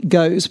Story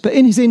Goes. But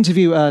in his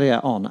interview earlier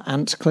on,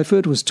 Ant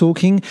Clifford was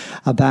talking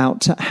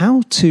about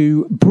how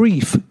to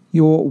brief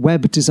your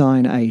web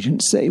design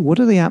agency. What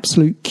are the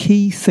absolute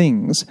key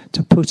things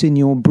to put in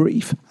your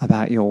brief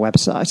about your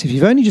website? If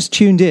you've only just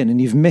tuned in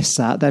and you've missed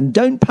that, then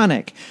don't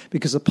panic,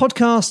 because the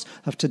podcast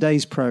of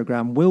today's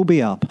programme will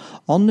be up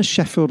on the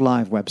Sheffield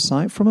Live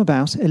website from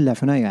about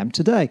 11 a.m.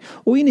 today.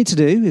 All you need to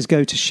do is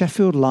go to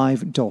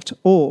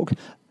sheffieldlive.org.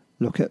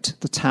 Look at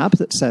the tab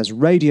that says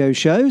Radio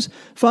Shows,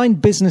 find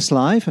Business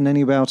Live, and then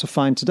you'll be able to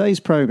find today's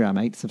programme,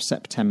 8th of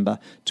September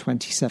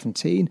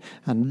 2017,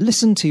 and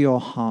listen to your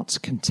heart's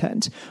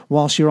content.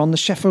 Whilst you're on the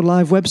Sheffield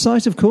Live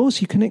website, of course,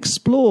 you can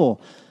explore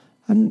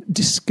and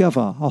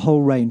discover a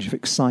whole range of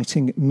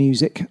exciting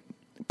music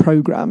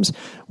programmes.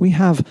 We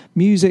have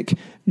music...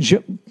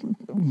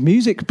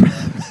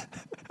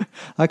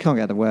 I can't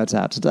get the words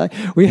out today.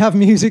 We have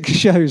music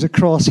shows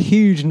across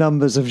huge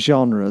numbers of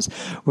genres.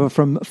 We're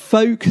from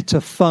folk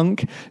to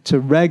funk to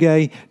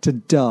reggae to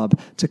dub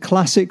to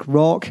classic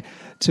rock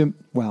to,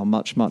 well,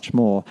 much, much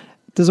more.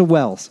 There's a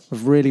wealth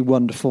of really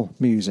wonderful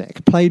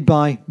music played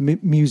by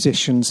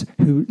musicians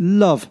who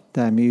love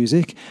their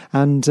music,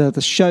 and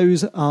the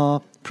shows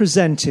are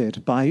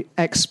presented by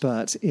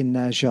experts in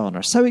their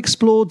genre. So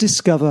explore,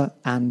 discover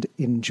and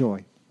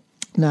enjoy.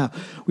 Now,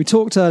 we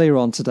talked earlier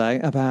on today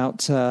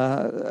about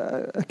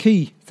a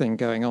key thing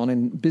going on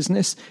in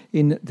business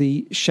in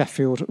the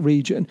Sheffield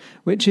region,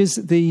 which is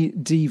the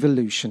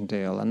devolution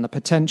deal and the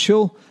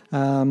potential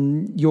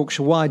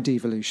Yorkshire-wide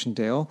devolution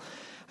deal.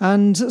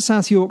 And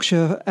South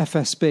Yorkshire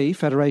FSB,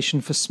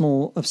 Federation for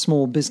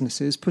Small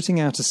Businesses, putting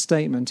out a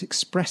statement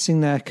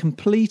expressing their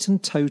complete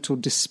and total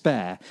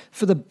despair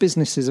for the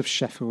businesses of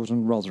Sheffield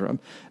and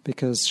Rotherham,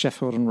 because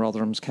Sheffield and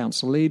Rotherham's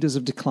council leaders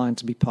have declined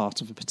to be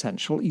part of a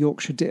potential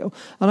Yorkshire deal.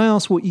 And I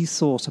asked what you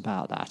thought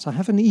about that. I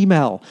have an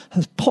email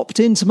has popped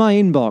into my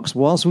inbox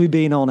whilst we've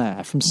been on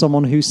air from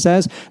someone who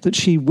says that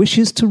she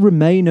wishes to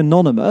remain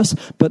anonymous,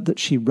 but that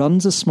she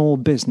runs a small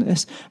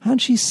business,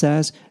 and she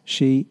says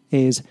she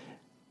is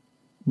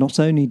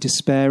not only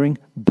despairing,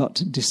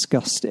 but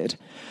disgusted.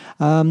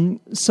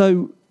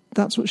 So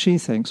that's what she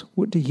thinks.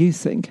 What do you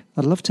think?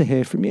 I'd love to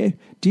hear from you.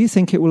 Do you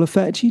think it will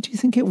affect you? Do you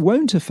think it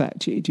won't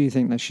affect you? Do you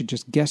think they should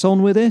just get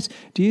on with it?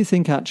 Do you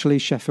think actually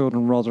Sheffield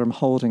and Rotherham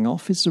holding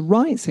off is the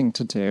right thing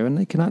to do and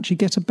they can actually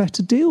get a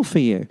better deal for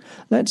you?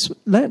 Let's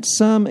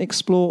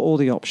explore all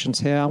the options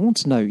here. I want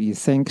to know what you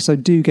think, so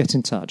do get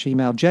in touch.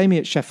 Email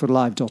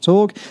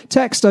jamie@sheffieldlive.org,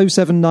 text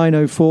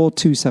 07904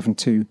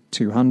 272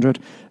 200.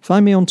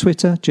 Find me on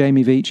Twitter,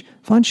 Jamie Veitch.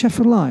 Find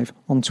Sheffield Live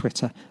on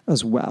Twitter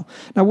as well.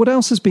 Now, what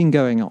else has been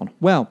going on?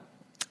 Well,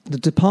 the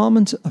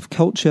Department of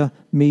Culture,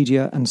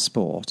 Media and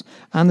Sport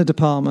and the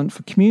Department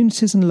for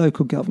Communities and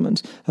Local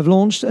Government have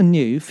launched a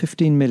new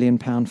 £15 million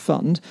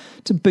fund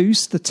to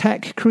boost the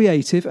tech,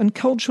 creative and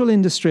cultural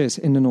industries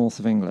in the north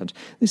of England.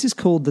 This is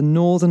called the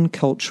Northern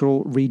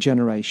Cultural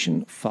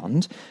Regeneration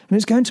Fund, and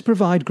it's going to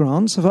provide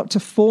grants of up to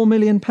 £4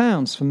 million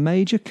for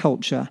major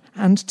culture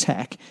and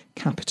tech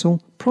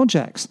capital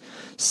projects,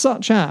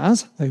 such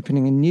as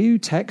opening a new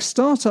tech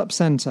startup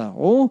centre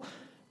or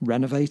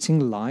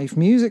renovating live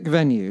music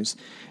venues.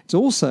 It's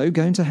also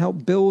going to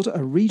help build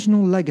a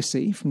regional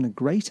legacy from the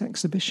Great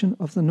Exhibition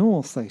of the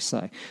North, they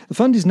say. The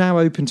fund is now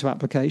open to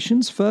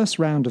applications. First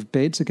round of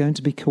bids are going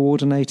to be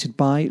coordinated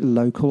by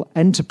local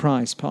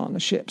enterprise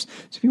partnerships.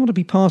 So if you want to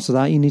be part of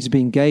that, you need to be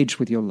engaged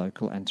with your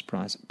local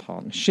enterprise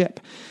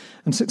partnership.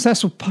 And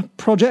successful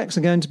projects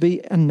are going to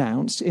be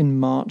announced in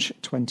March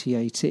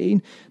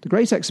 2018. The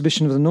Great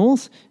Exhibition of the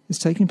North is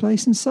taking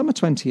place in summer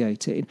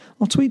 2018.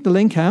 I'll tweet the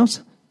link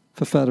out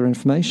for further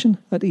information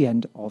at the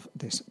end of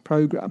this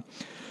programme.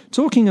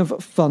 Talking of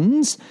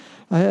funds,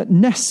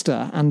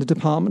 Nesta and the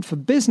Department for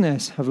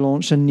Business have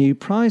launched a new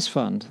prize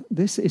fund.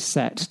 This is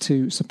set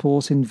to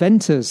support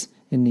inventors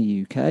in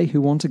the UK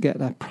who want to get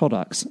their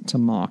products to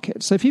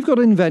market. So if you've got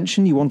an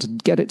invention, you want to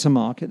get it to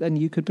market, then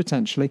you could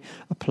potentially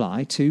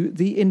apply to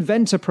the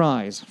Inventor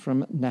Prize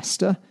from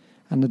Nesta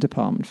and the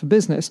Department for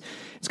Business.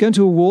 It's going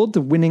to award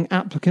the winning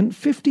applicant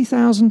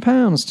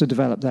 £50,000 to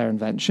develop their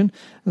invention,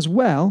 as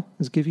well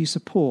as give you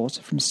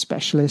support from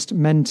specialist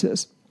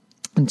mentors.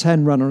 And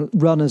 10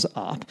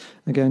 runners-up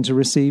are going to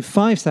receive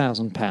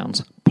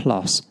 £5,000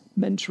 plus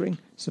mentoring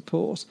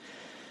support.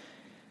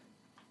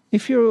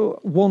 If you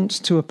want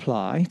to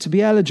apply, to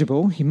be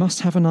eligible, you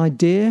must have an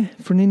idea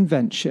for an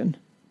invention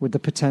with the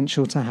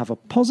potential to have a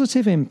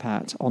positive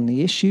impact on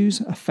the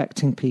issues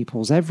affecting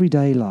people's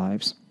everyday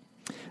lives.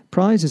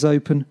 Prize is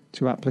open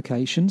to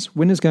applications.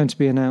 Winner's going to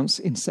be announced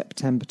in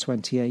September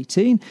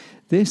 2018.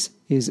 This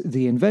is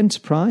the Inventor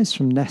Prize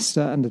from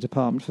Nesta and the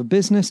Department for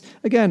Business.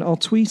 Again, I'll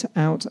tweet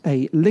out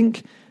a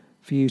link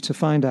for you to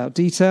find out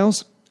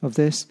details of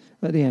this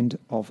at the end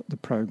of the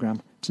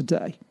programme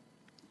today.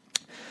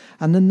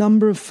 And the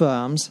number of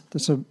firms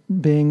that are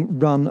being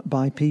run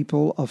by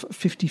people of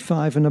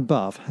 55 and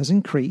above has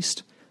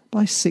increased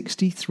by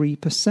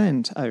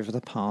 63% over the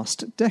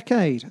past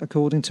decade,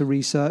 according to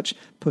research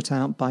put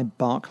out by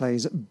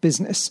Barclays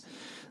Business.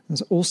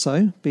 There's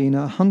also been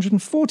a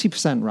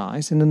 140%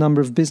 rise in the number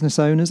of business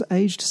owners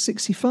aged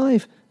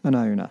 65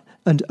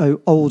 and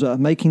older,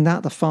 making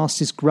that the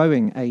fastest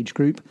growing age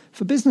group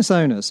for business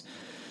owners.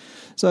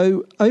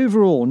 So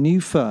overall, new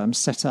firms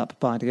set up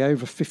by the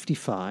over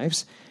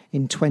 55s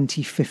in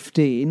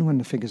 2015, when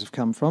the figures have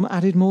come from,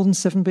 added more than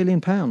 £7 billion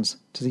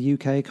to the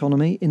UK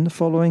economy in the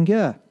following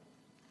year.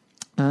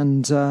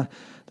 And the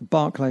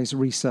Barclays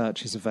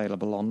research is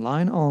available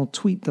online. I'll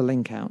tweet the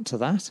link out to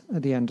that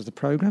at the end of the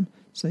programme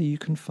so you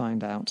can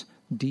find out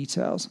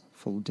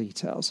full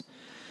details.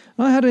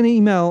 I had an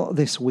email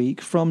this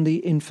week from the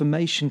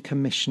Information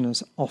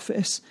Commissioner's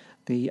Office,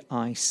 the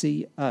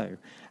ICO,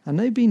 and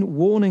they've been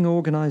warning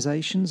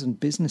organisations and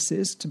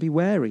businesses to be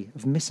wary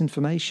of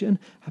misinformation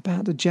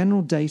about the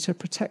General Data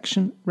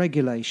Protection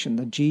Regulation,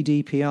 the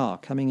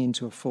GDPR, coming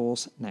into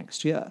force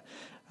next year.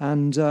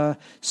 And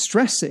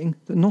stressing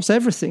that not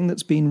everything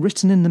that's been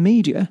written in the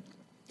media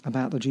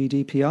about the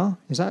GDPR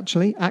is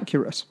actually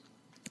accurate.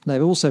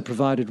 They've also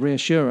provided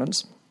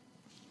reassurance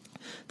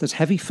that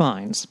heavy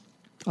fines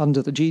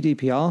under the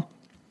GDPR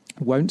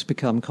won't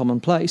become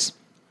commonplace.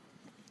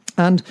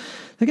 And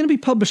they're going to be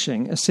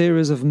publishing a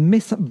series of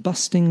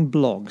myth-busting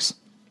blogs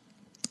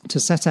to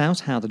set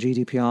out how the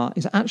GDPR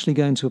is actually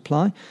going to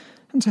apply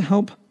and to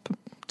help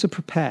to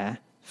prepare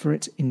for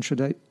its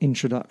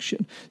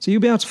introduction. So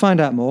you'll be able to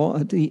find out more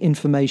at the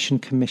Information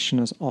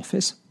Commissioner's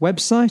Office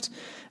website.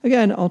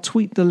 Again, I'll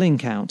tweet the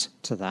link out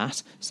to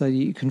that so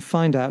you can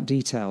find out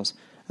details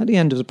at the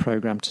end of the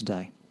programme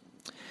today.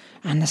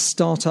 And the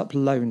Startup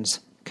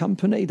Loans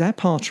Company, they're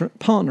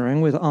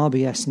partnering with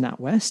RBS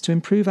NatWest to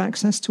improve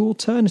access to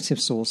alternative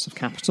source of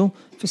capital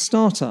for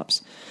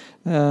startups.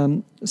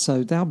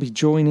 So they'll be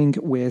joining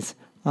with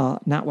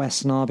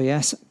NatWest and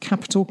RBS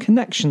Capital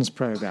Connections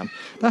Programme.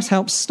 That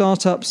helps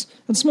startups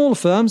and smaller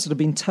firms that have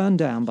been turned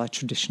down by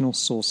traditional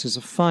sources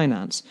of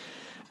finance.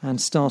 And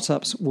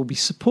startups will be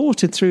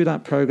supported through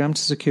that programme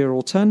to secure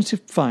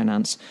alternative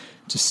finance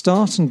to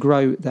start and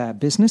grow their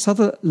business.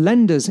 Other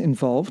lenders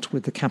involved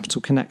with the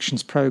Capital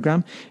Connections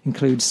Programme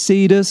include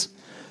Cedars,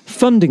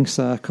 Funding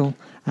Circle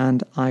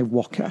and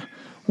iWalker.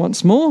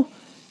 Once more,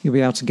 you'll be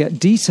able to get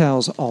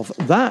details of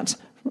that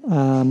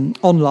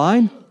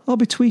online. I'll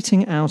be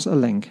tweeting out a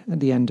link at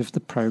the end of the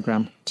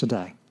programme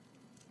today.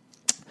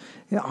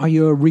 Are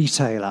you a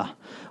retailer?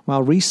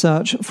 Well,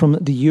 research from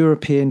the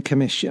European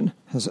Commission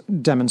has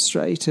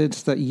demonstrated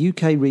that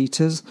UK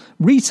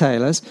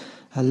retailers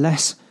are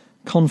less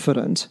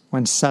confident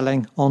when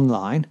selling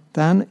online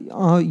than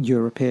our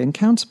European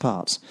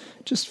counterparts.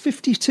 Just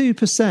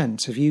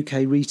 52% of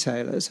UK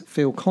retailers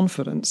feel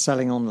confident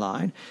selling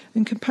online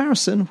in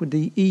comparison with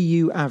the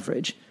EU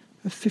average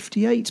of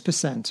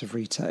 58% of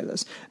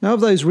retailers. Now,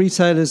 of those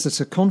retailers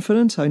that are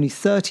confident, only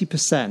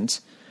 30%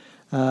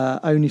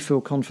 only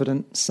feel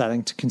confident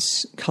selling to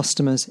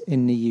customers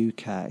in the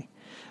UK.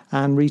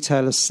 And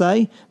retailers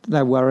say that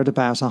they're worried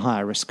about a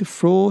higher risk of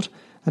fraud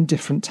and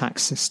different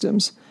tax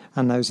systems,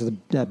 and those are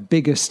the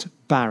biggest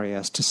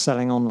barriers to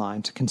selling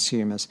online to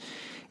consumers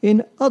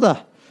in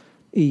other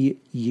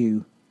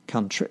EU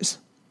countries.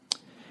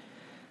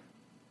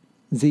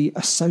 The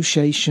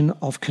Association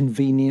of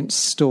Convenience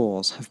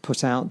Stores have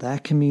put out their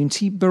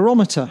Community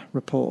Barometer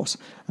report,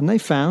 and they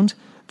found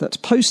that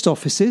post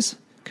offices,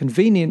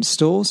 convenience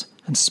stores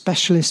and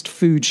specialist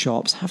food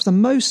shops have the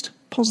most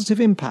positive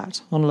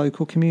impact on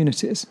local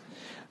communities.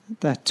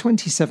 Their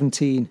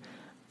 2017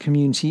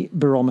 Community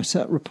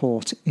Barometer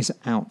report is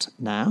out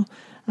now,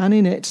 and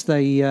in it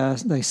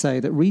they say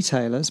that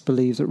retailers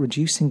believe that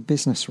reducing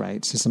business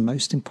rates is the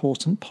most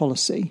important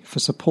policy for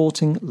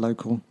supporting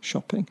local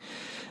shopping.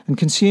 And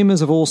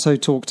consumers have also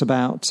talked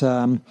about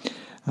a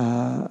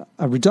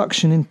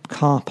reduction in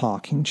car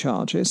parking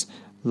charges.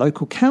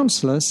 Local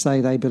councillors say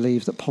they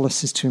believe that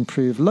policies to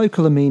improve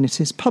local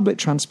amenities, public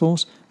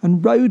transport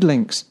and road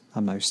links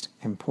are most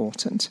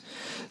important.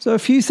 So a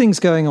few things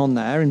going on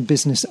there in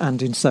business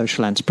and in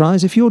social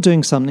enterprise. If you're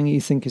doing something you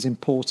think is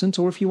important,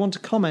 or if you want to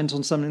comment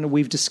on something that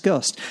we've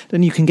discussed,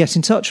 then you can get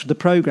in touch with the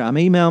programme.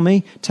 Email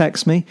me,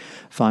 text me,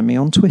 find me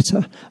on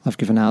Twitter. I've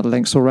given out the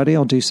links already.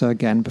 I'll do so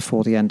again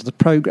before the end of the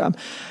programme.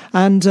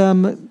 And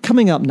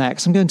coming up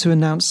next, I'm going to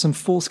announce some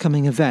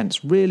forthcoming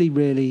events. Really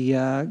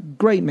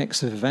great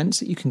mix of events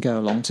that you can go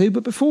along to.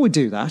 But before we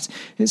do that,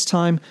 it's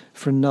time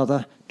for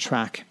another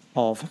track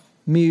of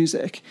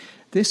music.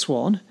 This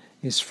one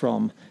is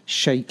from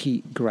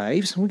Shaky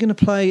Graves. We're going to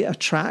play a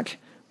track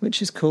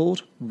which is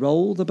called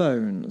Roll the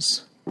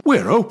Bones.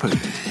 We're open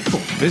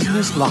for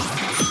Business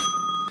Live.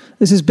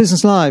 This is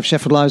Business Live,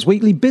 Sheffield Live's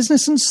weekly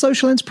business and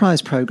social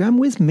enterprise programme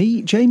with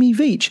me, Jamie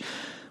Veitch.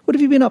 What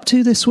have you been up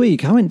to this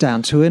week? I went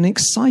down to an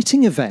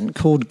exciting event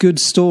called Good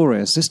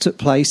Stories. This took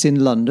place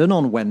in London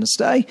on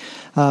Wednesday,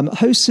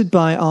 hosted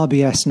by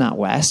RBS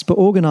NatWest, but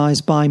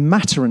organised by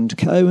Matter &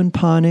 Co and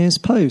Pioneers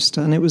Post.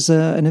 And it was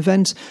an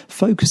event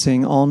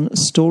focusing on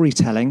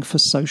storytelling for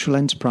social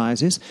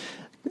enterprises,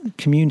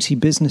 community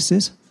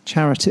businesses,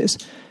 charities.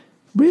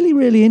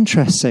 Really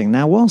interesting.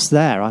 Now, whilst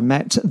there, I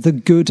met the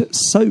Good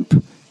Soap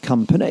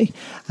Company.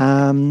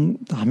 I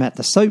met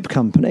the soap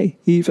company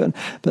even,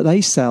 but they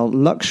sell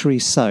luxury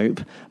soap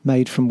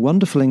made from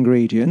wonderful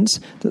ingredients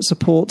that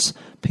supports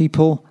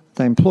people.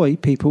 They employ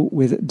people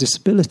with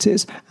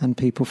disabilities and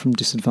people from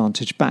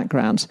disadvantaged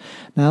backgrounds.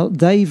 Now,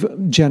 they've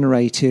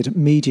generated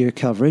media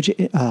coverage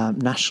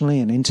nationally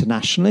and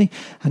internationally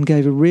and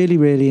gave a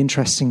really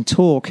interesting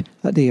talk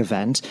at the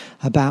event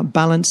about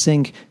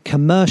balancing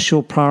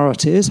commercial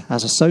priorities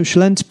as a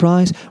social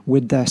enterprise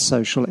with their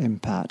social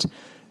impact.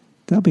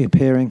 They'll be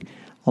appearing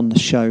on the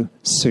show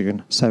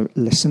soon, so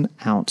listen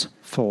out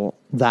for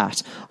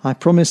that. I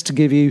promised to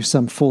give you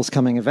some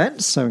forthcoming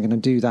events, so I'm going to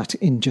do that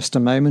in just a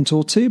moment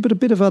or two, but a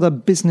bit of other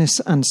business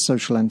and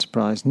social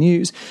enterprise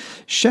news.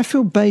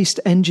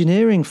 Sheffield-based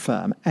engineering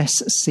firm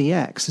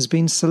SCX has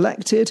been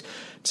selected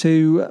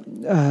to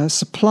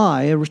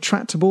supply a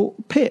retractable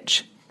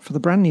pitch for the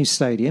brand new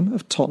stadium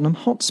of Tottenham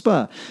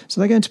Hotspur.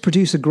 So they're going to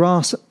produce a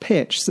grass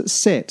pitch that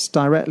sits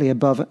directly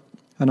above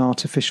an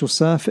artificial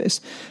surface,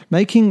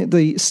 making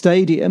the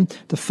stadium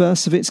the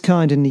first of its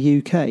kind in the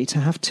UK to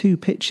have two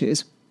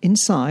pitches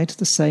inside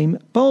the same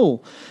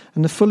bowl.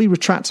 And the fully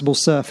retractable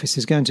surface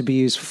is going to be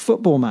used for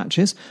football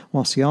matches,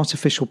 whilst the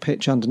artificial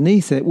pitch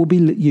underneath it will be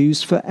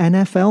used for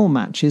NFL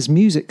matches,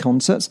 music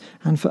concerts,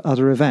 and for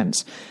other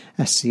events.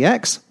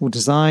 SCX will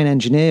design,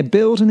 engineer,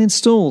 build and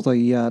install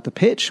the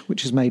pitch,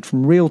 which is made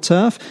from real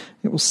turf.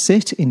 It will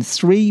sit in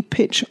 3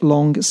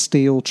 pitch-long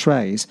steel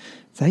trays.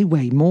 They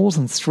weigh more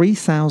than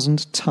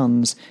 3,000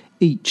 tonnes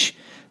each.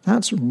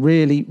 That's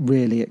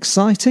really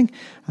exciting.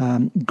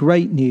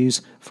 Great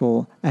news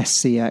for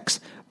SCX.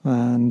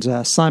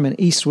 And Simon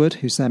Eastwood,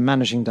 who's their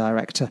managing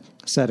director,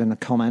 said in a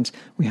comment,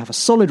 "We have a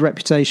solid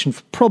reputation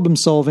for problem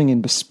solving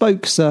in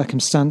bespoke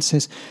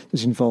circumstances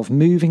that involve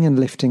moving and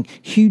lifting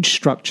huge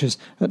structures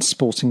at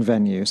sporting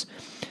venues.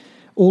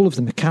 All of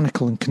the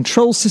mechanical and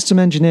control system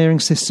engineering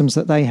systems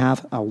that they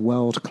have are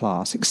world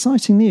class."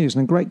 Exciting news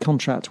and a great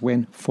contract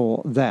win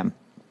for them.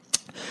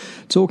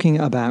 Talking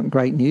about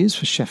great news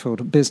for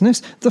Sheffield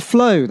business, The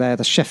Flow, they're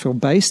the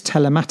Sheffield-based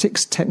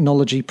telematics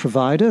technology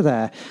provider.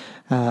 Their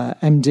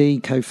MD,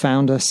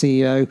 co-founder,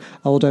 CEO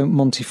Aldo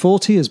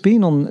Monteforti has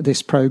been on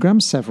this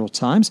programme several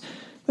times.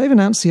 They've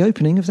announced the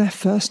opening of their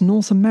first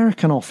North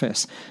American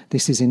office.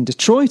 This is in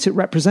Detroit. It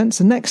represents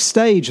the next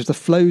stage of the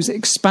Flow's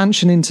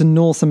expansion into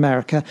North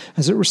America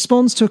as it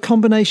responds to a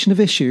combination of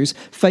issues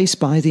faced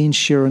by the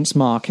insurance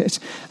market.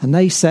 And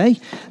they say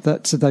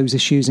that those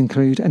issues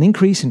include an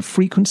increase in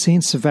frequency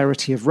and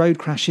severity of road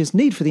crashes,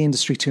 need for the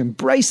industry to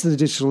embrace the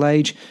digital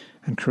age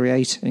and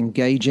create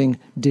engaging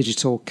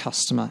digital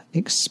customer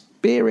experiences.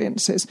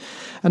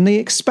 And the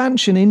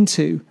expansion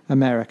into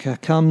America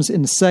comes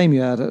in the same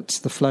year that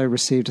The Flow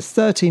received a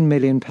 £13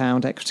 million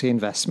equity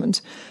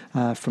investment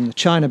from the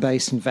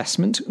China-based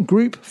investment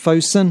group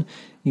Fosun,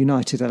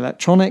 United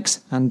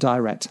Electronics and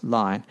Direct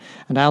Line.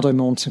 And Aldo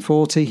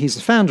Monteforti, he's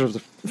the founder of The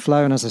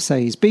Flow, and as I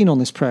say, he's been on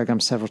this programme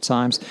several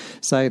times,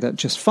 say that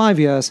just 5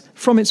 years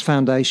from its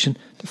foundation,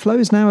 The Flow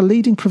is now a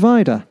leading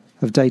provider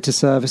of data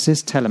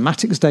services,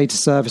 telematics data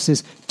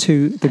services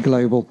to the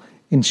global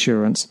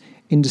insurance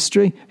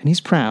industry, and he's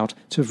proud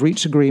to have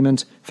reached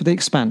agreement for the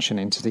expansion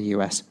into the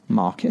US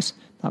market.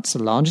 That's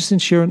the largest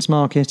insurance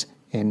market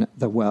in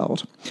the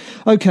world.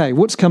 Okay,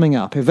 what's coming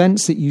up?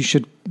 Events that you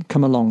should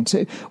come along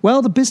to.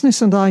 Well, the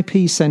Business and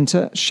IP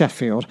Centre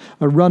Sheffield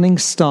are running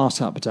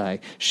Startup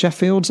Day,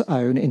 Sheffield's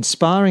own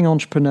inspiring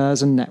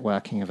entrepreneurs and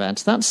networking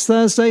event. That's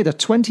Thursday, the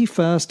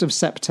 21st of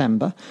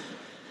September,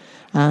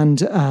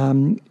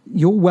 and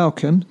you're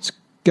welcome to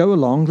go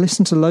along,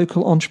 listen to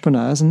local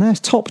entrepreneurs and their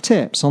top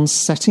tips on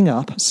setting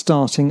up,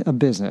 starting a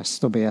business.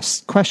 There'll be a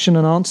question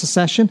and answer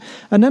session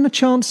and then a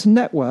chance to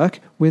network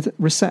with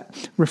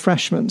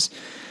refreshments.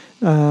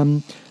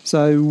 That's,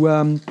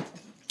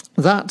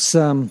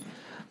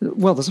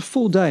 there's a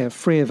full day of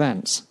free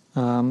events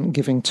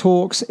giving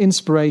talks,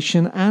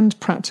 inspiration and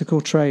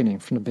practical training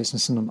from the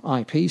Business and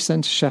IP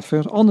Centre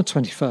Sheffield on the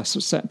 21st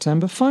of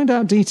September. Find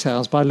out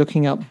details by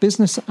looking up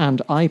Business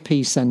and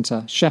IP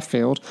Centre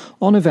Sheffield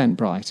on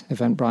Eventbrite,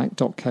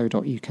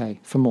 eventbrite.co.uk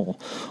for more.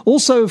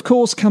 Also, of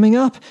course, coming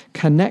up,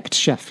 Connect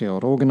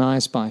Sheffield,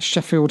 organised by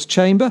Sheffield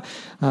Chamber.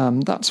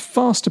 That's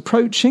fast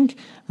approaching.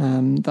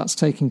 That's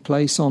taking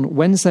place on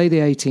Wednesday the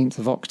 18th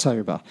of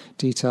October.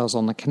 Details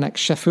on the Connect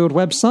Sheffield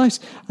website.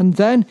 And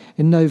then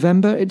in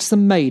November, it's the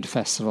Made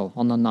Festival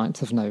on the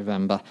 9th of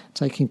November,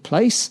 taking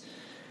place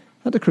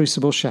at the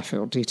Crucible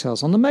Sheffield.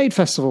 Details on the Made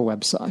Festival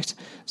website.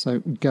 So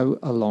go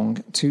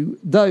along to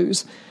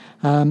those.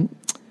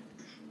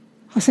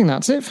 I think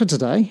that's it for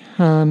today.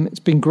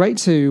 It's been great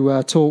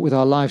to talk with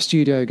our live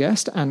studio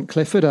guest, Ant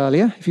Clifford,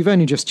 earlier. If you've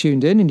only just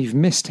tuned in and you've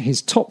missed his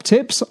top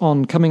tips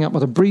on coming up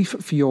with a brief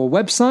for your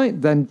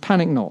website, then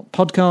panic not.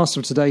 Podcast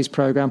of today's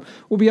programme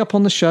will be up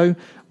on the show.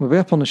 We'll be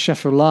up on the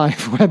Sheffield Live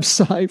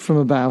website from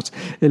about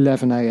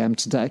 11 a.m.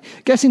 today.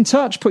 Get in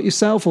touch, put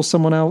yourself or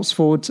someone else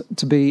forward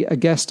to be a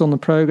guest on the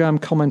programme,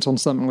 comment on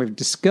something we've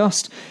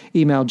discussed.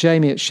 Email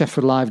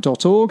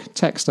jamie@sheffieldlive.org,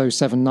 text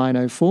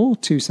 07904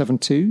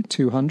 272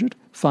 200.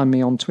 Find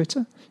me on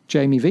Twitter,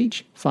 Jamie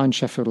Veach. Find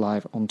Sheffield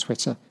Live on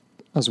Twitter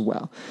as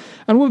well.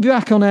 And we'll be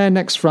back on air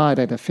next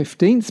Friday the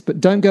 15th,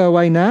 but don't go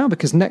away now,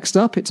 because next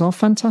up it's our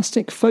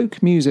fantastic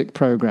folk music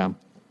programme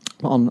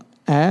on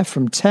air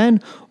from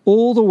 10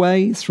 all the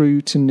way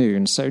through to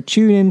noon. So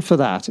tune in for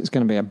that. It's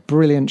going to be a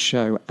brilliant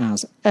show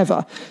as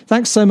ever.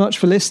 Thanks so much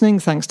for listening.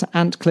 Thanks to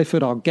Ant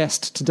Clifford, our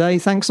guest today.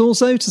 Thanks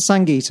also to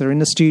Sangeeta in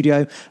the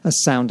studio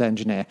as sound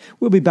engineer.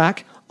 We'll be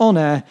back on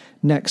air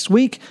next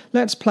week.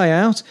 Let's play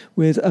out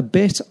with a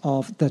bit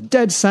of the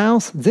Dead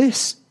South.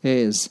 This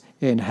is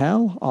In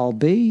Hell I'll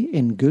Be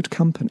in Good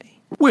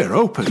Company. We're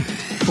open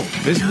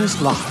for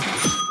Business Live.